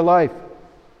decisions for your life.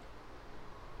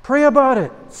 Pray about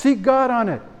it. Seek God on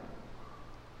it.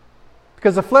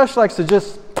 Because the flesh likes to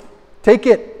just take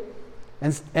it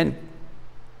and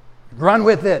run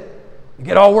with it. And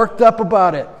get all worked up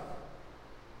about it.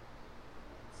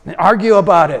 And argue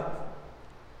about it.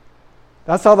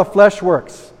 That's how the flesh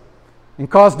works. And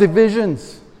cause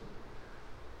divisions.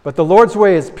 But the Lord's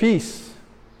way is peace.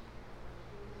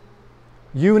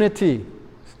 Unity.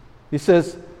 He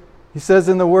says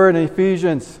in the Word in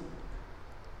Ephesians,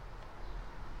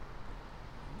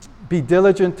 be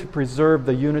diligent to preserve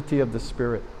the unity of the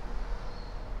Spirit.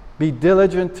 Be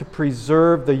diligent to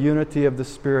preserve the unity of the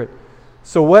Spirit.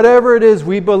 So whatever it is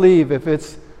we believe, if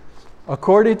it's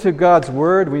according to God's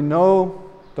Word, we know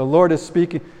the Lord is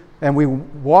speaking, and we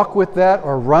walk with that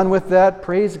or run with that,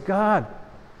 praise God.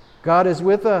 God is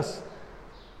with us.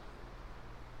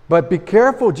 But be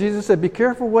careful, Jesus said, be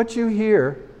careful what you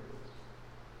hear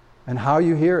and how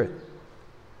you hear it.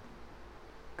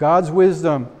 God's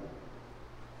wisdom,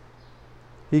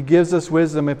 He gives us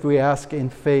wisdom if we ask in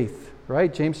faith.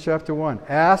 Right? James chapter 1.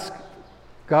 Ask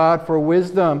God for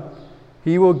wisdom.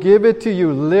 He will give it to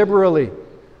you liberally.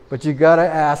 But you got to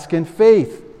ask in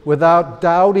faith without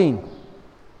doubting.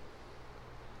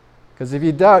 Because if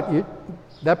you doubt,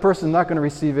 that person's not going to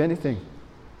receive anything.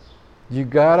 You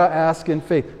got to ask in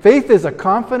faith. Faith is a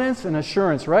confidence and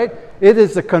assurance, right? It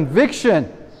is a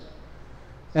conviction.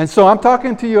 And so I'm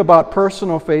talking to you about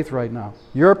personal faith right now.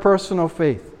 Your personal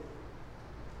faith.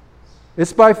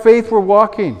 It's by faith we're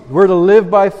walking. We're to live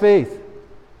by faith.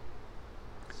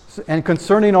 And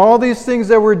concerning all these things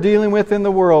that we're dealing with in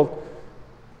the world,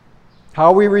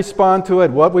 how we respond to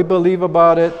it, what we believe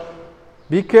about it,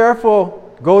 be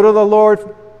careful. Go to the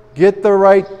Lord. Get the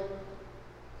right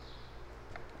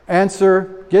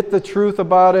answer. Get the truth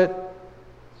about it.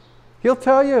 He'll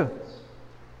tell you.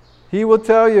 He will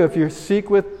tell you if you seek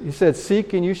with, He said,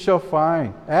 seek and you shall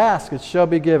find. Ask, it shall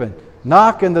be given.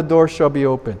 Knock and the door shall be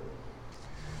open.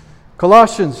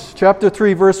 Colossians chapter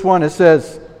 3 verse 1, it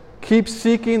says, keep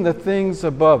seeking the things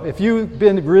above. If you've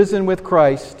been risen with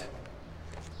Christ,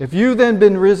 if you've then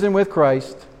been risen with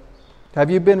Christ,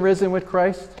 have you been risen with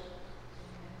Christ?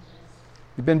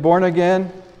 You've been born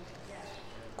again,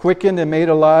 quickened and made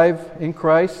alive in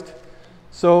Christ.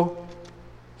 So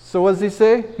what does He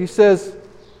say? He says,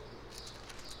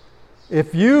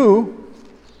 if you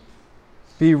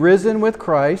be risen with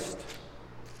Christ,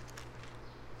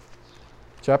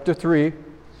 chapter 3,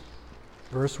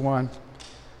 verse 1,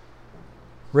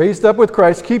 raised up with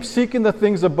Christ, keep seeking the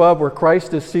things above where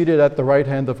Christ is seated at the right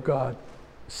hand of God.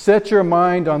 Set your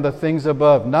mind on the things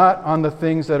above, not on the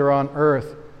things that are on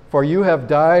earth. For you have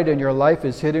died and your life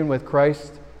is hidden with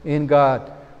Christ in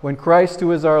God. When Christ,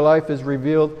 who is our life, is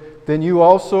revealed, then you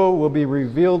also will be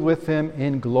revealed with Him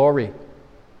in glory.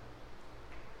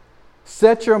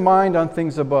 Set your mind on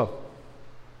things above.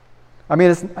 I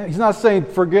mean, He's not saying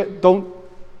don't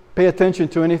pay attention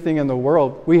to anything in the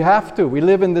world. We have to. We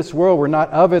live in this world. We're not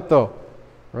of it though.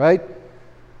 Right?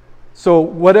 So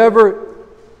whatever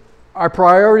our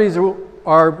priorities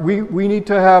are, we need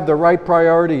to have the right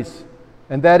priorities.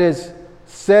 And that is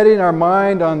setting our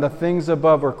mind on the things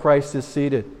above where Christ is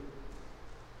seated.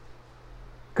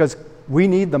 Because we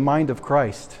need the mind of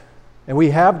Christ. And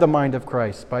we have the mind of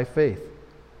Christ by faith.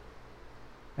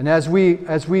 And as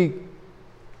we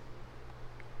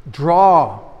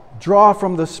draw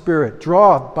from the Spirit,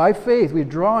 draw by faith, we're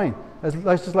drawing.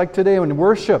 Just like today in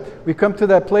worship, we come to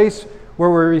that place where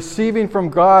we're receiving from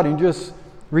God and just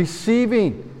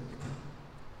receiving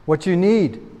what you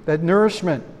need, that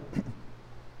nourishment.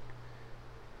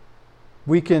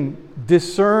 We can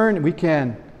discern, we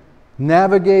can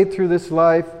navigate through this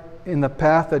life in the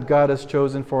path that God has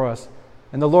chosen for us.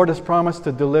 And the Lord has promised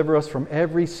to deliver us from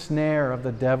every snare of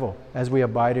the devil as we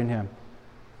abide in Him.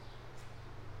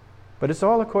 But it's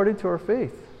all according to our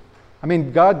faith. I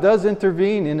mean, God does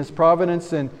intervene in His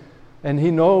providence, and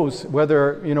He knows where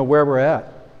we're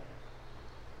at.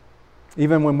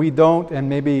 Even when we don't, and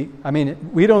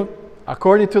we don't,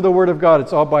 according to the Word of God,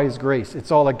 it's all by His grace.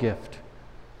 It's all a gift.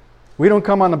 We don't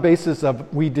come on the basis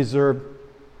of we deserve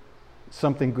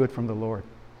something good from the Lord.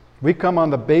 We come on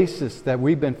the basis that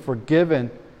we've been forgiven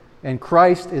and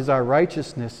Christ is our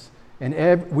righteousness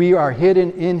and we are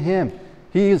hidden in Him.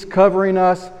 He is covering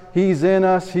us. He's in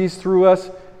us. He's through us.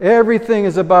 Everything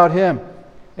is about Him.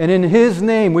 And in His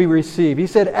name we receive. He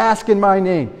said, ask in my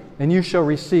name and you shall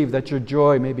receive, that your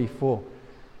joy may be full.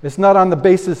 It's not on the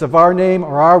basis of our name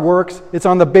or our works. It's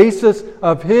on the basis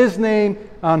of His name,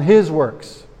 on His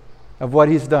works, of what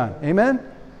He's done. Amen?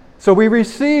 So we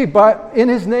receive in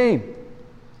His name.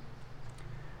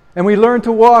 And we learn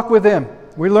to walk with Him.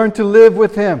 We learn to live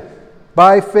with Him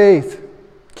by faith.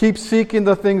 Keep seeking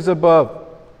the things above.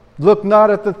 Look not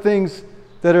at the things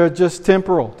that are just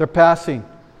temporal. They're passing.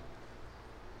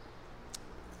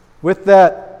 With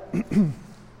that,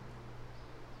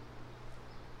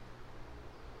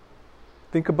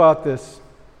 think about this.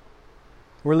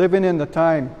 We're living in the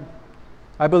time,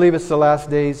 I believe it's the last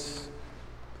days.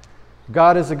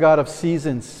 God is a God of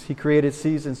seasons. He created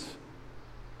seasons.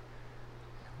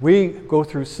 We go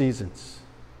through seasons.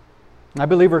 I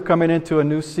believe we're coming into a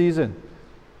new season.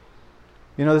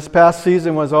 This past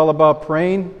season was all about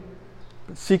praying,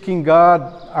 seeking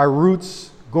God, our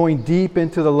roots, going deep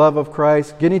into the love of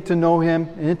Christ, getting to know Him,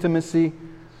 intimacy,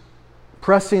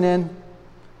 pressing in.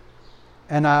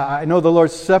 And I know the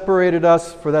Lord separated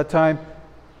us for that time.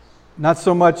 Not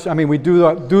so much, we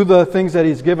do the things that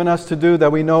He's given us to do,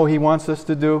 that we know He wants us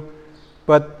to do.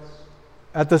 But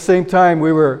at the same time,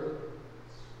 we were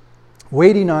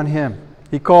waiting on Him.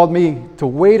 He called me to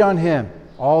wait on Him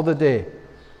all the day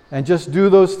and just do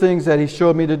those things that He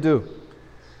showed me to do.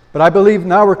 But I believe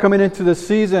now we're coming into the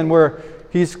season where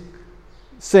He's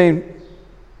saying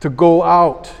to go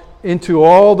out into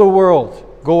all the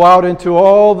world, go out into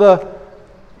all the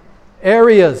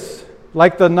areas,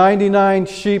 like the 99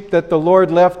 sheep that the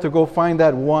Lord left to go find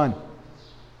that one.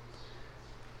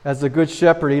 As the good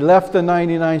shepherd, He left the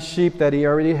 99 sheep that He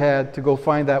already had to go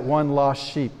find that one lost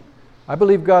sheep. I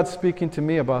believe God's speaking to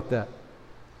me about that.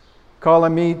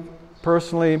 Calling me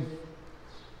personally.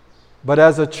 But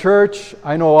as a church,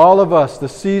 I know all of us, the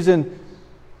season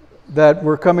that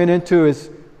we're coming into is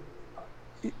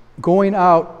going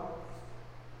out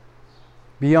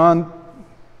beyond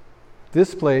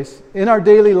this place in our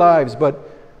daily lives,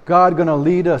 but God going to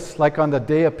lead us like on the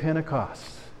day of Pentecost.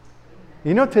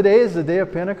 Today is the day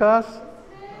of Pentecost?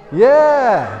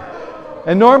 Yeah!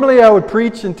 And normally I would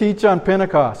preach and teach on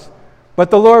Pentecost.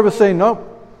 But the Lord was saying,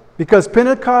 nope, because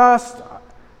Pentecost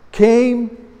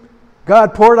came,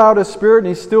 God poured out His Spirit, and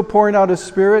He's still pouring out His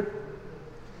Spirit.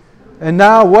 And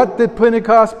now what did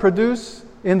Pentecost produce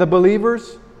in the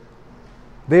believers?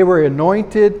 They were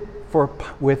anointed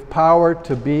with power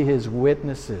to be His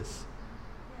witnesses.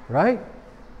 Right?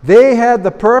 They had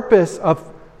the purpose of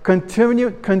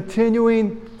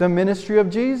continuing the ministry of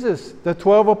Jesus. The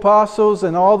 12 apostles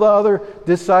and all the other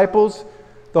disciples,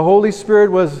 the Holy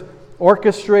Spirit was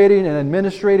orchestrating and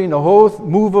administrating the whole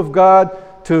move of God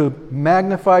to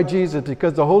magnify Jesus,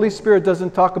 because the Holy Spirit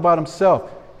doesn't talk about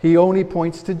Himself. He only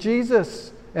points to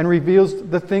Jesus and reveals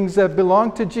the things that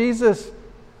belong to Jesus.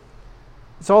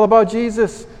 It's all about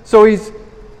Jesus. So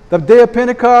the day of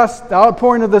Pentecost, the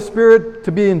outpouring of the Spirit,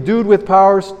 to be endued with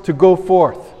powers to go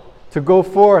forth. To go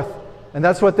forth. And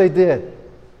that's what they did.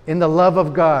 In the love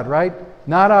of God, right?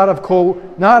 Not out of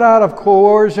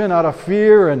coercion, out of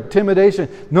fear and intimidation.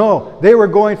 No, they were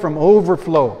going from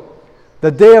overflow.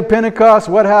 The day of Pentecost,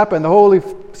 what happened? The Holy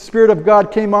Spirit of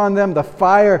God came on them, the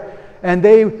fire, and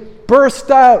they burst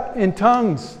out in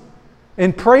tongues,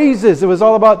 in praises. It was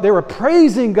all about, they were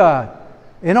praising God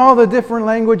in all the different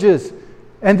languages.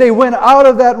 And they went out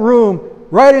of that room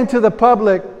right into the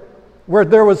public where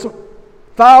there was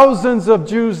thousands of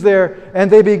Jews there, and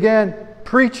they began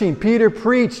preaching. Peter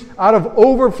preached out of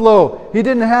overflow. He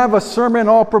didn't have a sermon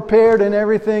all prepared and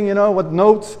everything, with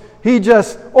notes. He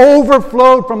just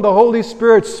overflowed from the Holy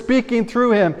Spirit, speaking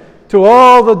through him to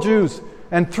all the Jews.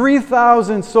 And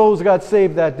 3,000 souls got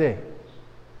saved that day.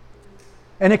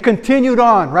 And it continued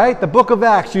on, right? The book of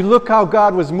Acts, you look how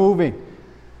God was moving.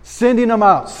 Sending them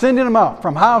out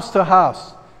from house to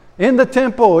house. In the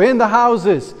temple, in the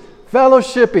houses.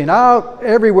 Fellowshipping out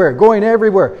everywhere, going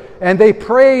everywhere. And they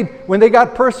prayed when they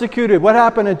got persecuted. What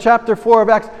happened in chapter 4 of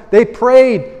Acts? They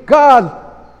prayed,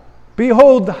 God,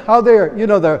 behold how they're,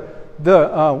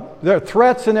 their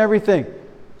threats and everything.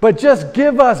 But just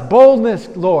give us boldness,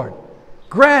 Lord.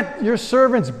 Grant your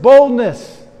servants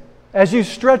boldness as you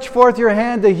stretch forth your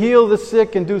hand to heal the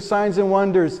sick and do signs and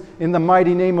wonders in the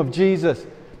mighty name of Jesus.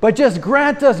 But just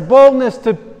grant us boldness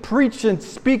to preach and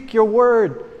speak your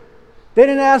word. They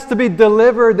didn't ask to be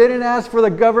delivered. They didn't ask for the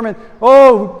government.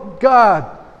 Oh,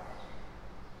 God.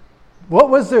 What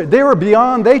was there? They were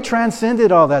beyond. They transcended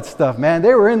all that stuff, man.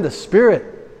 They were in the Spirit.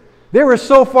 They were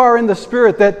so far in the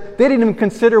Spirit that they didn't even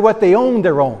consider what they owned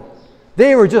their own.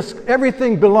 They were just,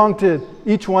 everything belonged to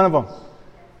each one of them.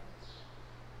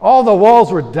 All the walls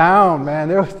were down,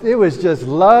 man. It was just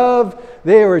love.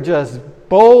 They were just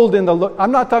bold in the look.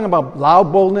 I'm not talking about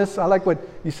loud boldness. I like what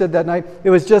you said that night. It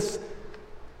was just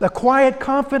the quiet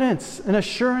confidence and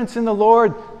assurance in the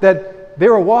Lord that they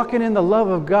were walking in the love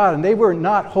of God and they were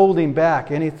not holding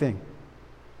back anything.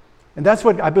 And that's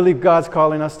what I believe God's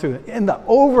calling us to. In the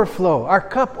overflow, our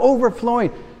cup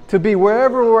overflowing, to be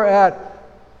wherever we're at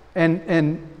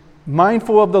and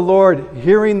mindful of the Lord,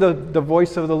 hearing the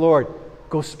voice of the Lord.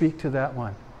 Go speak to that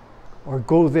one. Or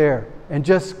go there and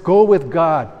just go with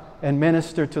God and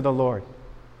minister to the Lord.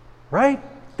 Right?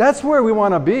 That's where we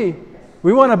want to be.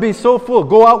 We want to be so full.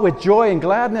 Go out with joy and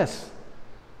gladness.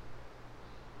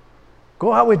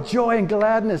 Go out with joy and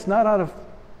gladness, not out of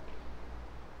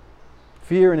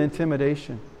fear and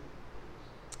intimidation.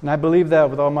 And I believe that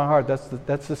with all my heart.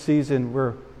 That's the season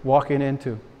we're walking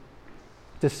into.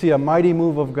 To see a mighty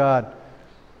move of God.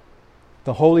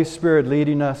 The Holy Spirit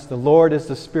leading us. The Lord is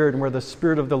the Spirit, and where the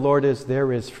Spirit of the Lord is,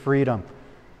 there is freedom.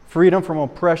 Freedom from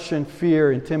oppression,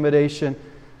 fear, intimidation.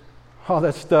 All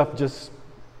that stuff just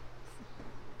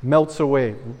melts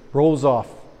away, rolls off.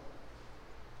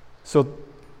 So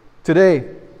today,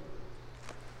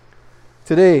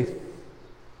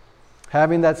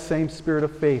 having that same spirit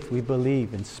of faith, we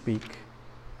believe and speak.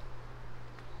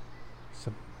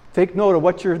 So take note of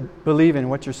what you're believing,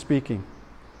 what you're speaking.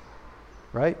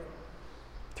 Right?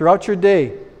 Throughout your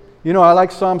day. I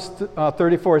like Psalms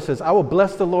 34. It says, I will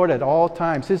bless the Lord at all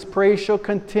times. His praise shall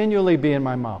continually be in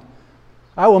my mouth.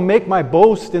 I will make my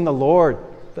boast in the Lord.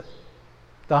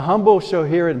 The humble shall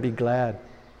hear it and be glad.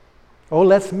 Oh,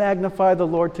 let's magnify the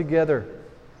Lord together.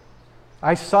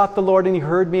 I sought the Lord and He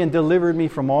heard me and delivered me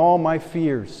from all my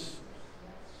fears.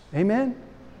 Amen?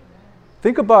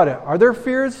 Think about it. Are there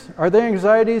fears? Are there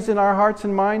anxieties in our hearts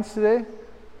and minds today?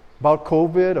 About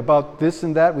COVID, about this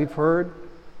and that we've heard?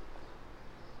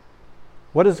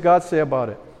 What does God say about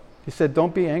it? He said,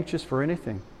 don't be anxious for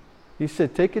anything. He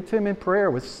said, take it to Him in prayer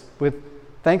with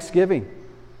thanksgiving.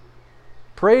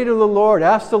 Pray to the Lord.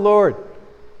 Ask the Lord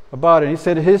about it. He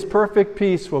said, His perfect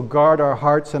peace will guard our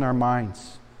hearts and our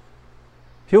minds.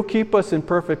 He'll keep us in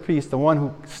perfect peace. The one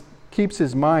who keeps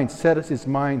his mind, sets his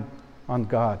mind on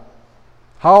God.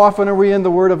 How often are we in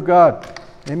the Word of God?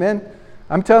 Amen?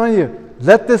 I'm telling you,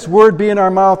 let this Word be in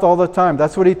our mouth all the time.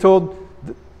 That's what He told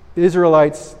the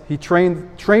Israelites. He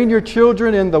train your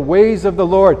children in the ways of the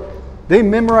Lord. They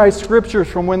memorized scriptures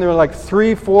from when they were like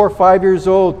 3, 4, 5 years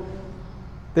old.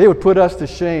 They would put us to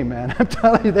shame, man. I'm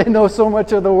telling you, they know so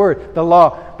much of the Word, the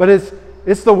law. But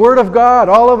it's the Word of God,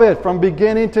 all of it, from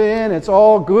beginning to end. It's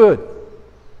all good.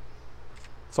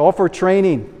 It's all for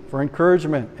training, for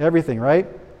encouragement, everything, right?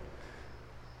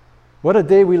 What a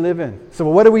day we live in. So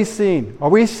what are we seeing? Are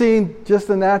we seeing just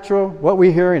the natural? What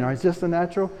we're hearing is just the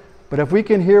natural? But if we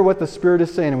can hear what the Spirit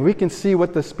is saying, and we can see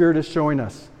what the Spirit is showing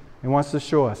us and wants to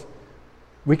show us,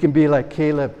 we can be like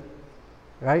Caleb,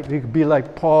 right? We could be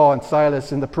like Paul and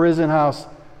Silas in the prison house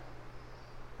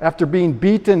after being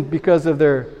beaten because of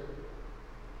their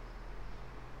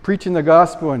preaching the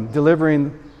gospel and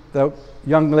delivering the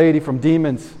young lady from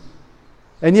demons.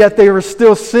 And yet they were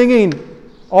still singing,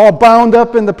 all bound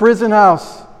up in the prison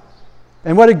house.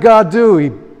 And what did God do?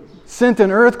 He sent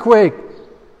an earthquake.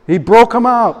 He broke them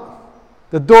out.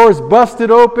 The doors busted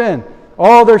open.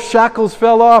 All their shackles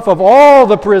fell off of all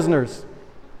the prisoners.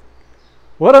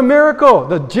 What a miracle.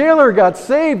 The jailer got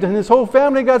saved and his whole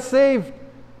family got saved.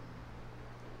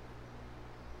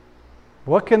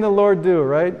 What can the Lord do,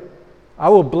 right? I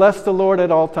will bless the Lord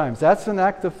at all times. That's an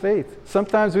act of faith.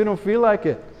 Sometimes we don't feel like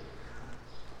it.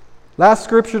 Last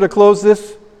scripture to close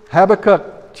this,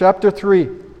 Habakkuk chapter 3.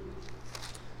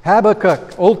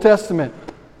 Habakkuk, Old Testament.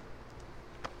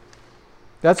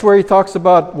 That's where he talks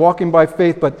about walking by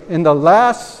faith. But in the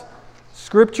last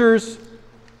scriptures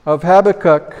of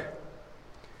Habakkuk,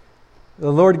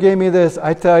 the Lord gave me this.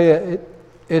 I tell you,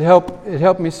 it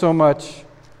helped me so much.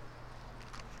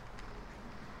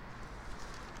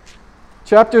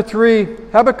 Chapter 3,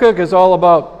 Habakkuk is all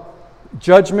about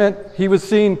judgment. He was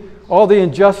seeing all the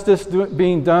injustice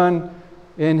being done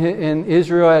in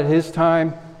Israel at his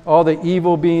time, all the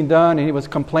evil being done, and he was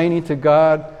complaining to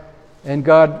God. And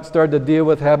God started to deal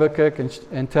with Habakkuk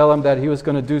and tell him that he was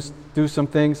going to do some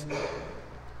things.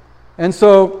 And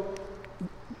so,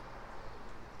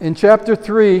 in chapter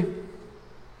 3,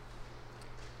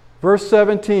 verse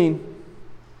 17,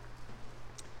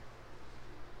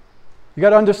 you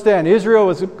got to understand, Israel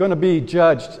was going to be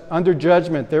judged, under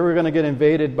judgment. They were going to get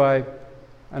invaded by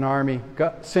an army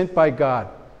sent by God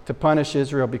to punish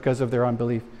Israel because of their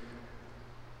unbelief.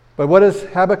 But what does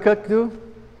Habakkuk do?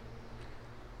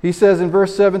 He says in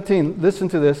verse 17, listen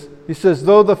to this. He says,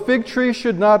 though the fig tree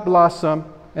should not blossom,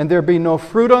 and there be no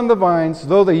fruit on the vines,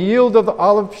 though the yield of the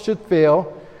olive should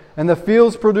fail, and the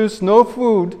fields produce no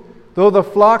food, though the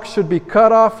flock should be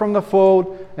cut off from the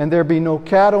fold, and there be no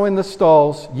cattle in the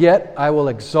stalls, yet I will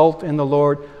exult in the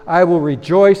Lord. I will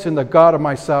rejoice in the God of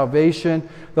my salvation.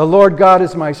 The Lord God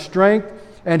is my strength,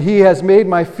 and He has made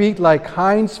my feet like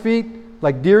hinds' feet,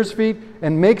 like deer's feet,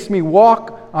 and makes me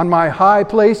walk on my high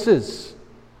places.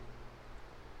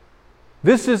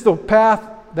 This is the path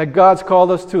that God's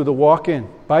called us to walk in,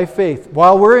 by faith.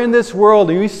 While we're in this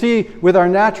world and we see with our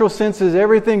natural senses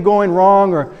everything going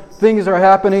wrong or things are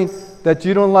happening that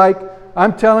you don't like,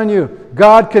 I'm telling you,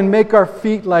 God can make our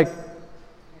feet like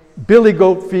billy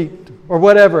goat feet or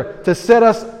whatever to set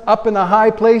us up in the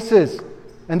high places.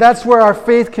 And that's where our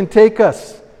faith can take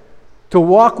us, to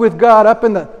walk with God up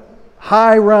in the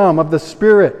high realm of the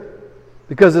Spirit.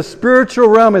 Because the spiritual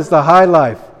realm is the high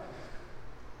life.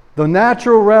 The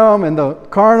natural realm and the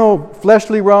carnal,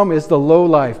 fleshly realm is the low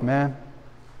life, man.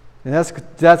 And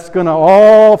that's going to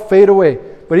all fade away.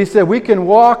 But he said we can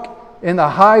walk in the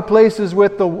high places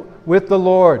with the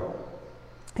Lord.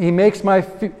 He makes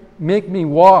make me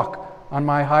walk on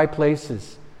my high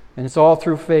places. And it's all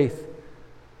through faith.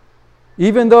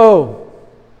 Even though,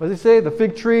 what does he say? The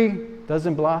fig tree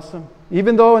doesn't blossom.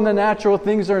 Even though in the natural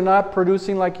things are not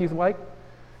producing like you like.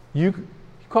 He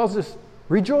calls this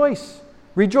rejoice.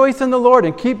 Rejoice in the Lord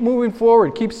and keep moving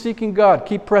forward. Keep seeking God.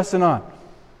 Keep pressing on.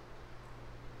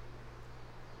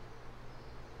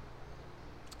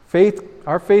 Faith,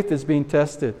 our faith is being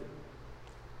tested.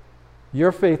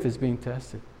 Your faith is being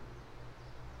tested.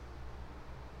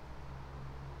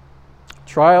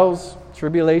 Trials,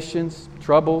 tribulations,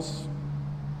 troubles.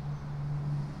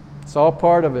 It's all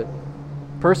part of it.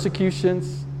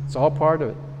 Persecutions, it's all part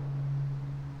of it.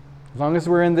 As long as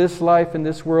we're in this life, in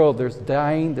this world, there's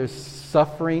dying, there's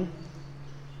suffering.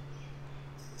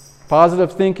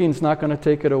 Positive thinking is not going to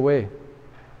take it away.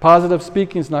 Positive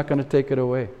speaking is not going to take it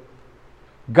away.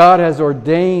 God has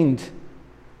ordained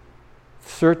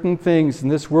certain things, and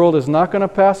this world is not going to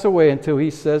pass away until He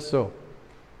says so.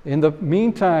 In the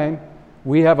meantime,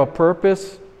 we have a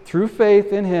purpose through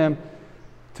faith in Him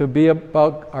to be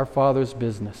about our Father's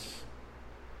business.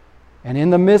 And in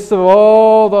the midst of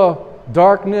all the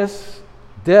darkness,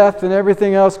 death, and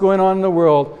everything else going on in the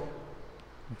world,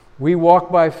 we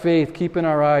walk by faith, keeping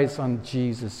our eyes on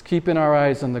Jesus, keeping our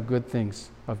eyes on the good things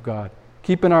of God,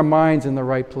 keeping our minds in the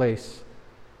right place.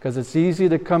 Because it's easy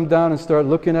to come down and start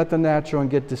looking at the natural and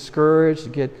get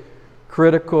discouraged, get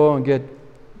critical, and get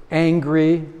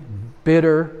angry,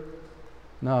 bitter.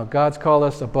 No, God's called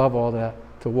us above all that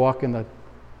to walk in the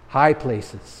high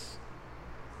places.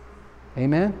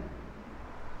 Amen?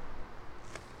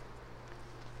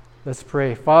 Let's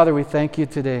pray. Father, we thank You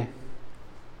today.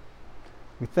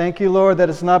 We thank You, Lord, that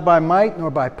it's not by might nor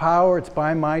by power, it's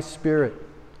by My Spirit.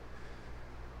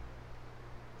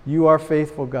 You are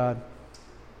faithful, God.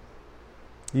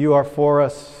 You are for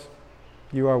us.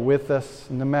 You are with us.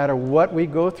 And no matter what we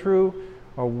go through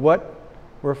or what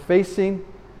we're facing,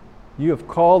 You have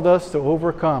called us to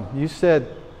overcome. You said,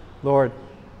 Lord,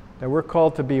 that we're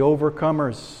called to be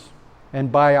overcomers.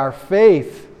 And by our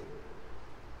faith,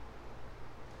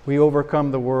 we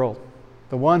overcome the world.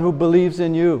 The one who believes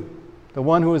in You, the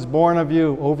one who is born of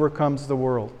You, overcomes the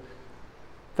world.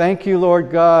 Thank You, Lord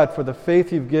God, for the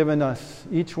faith You've given us,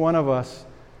 each one of us.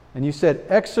 And You said,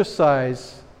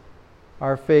 exercise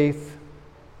our faith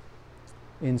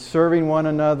in serving one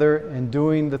another and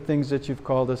doing the things that You've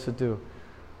called us to do.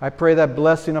 I pray that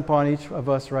blessing upon each of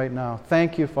us right now.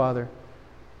 Thank you, Father.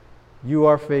 You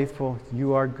are faithful.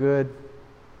 You are good.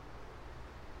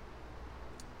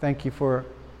 Thank you for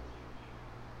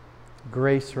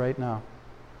grace right now.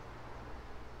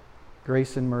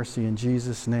 Grace and mercy in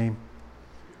Jesus' name.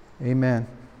 Amen.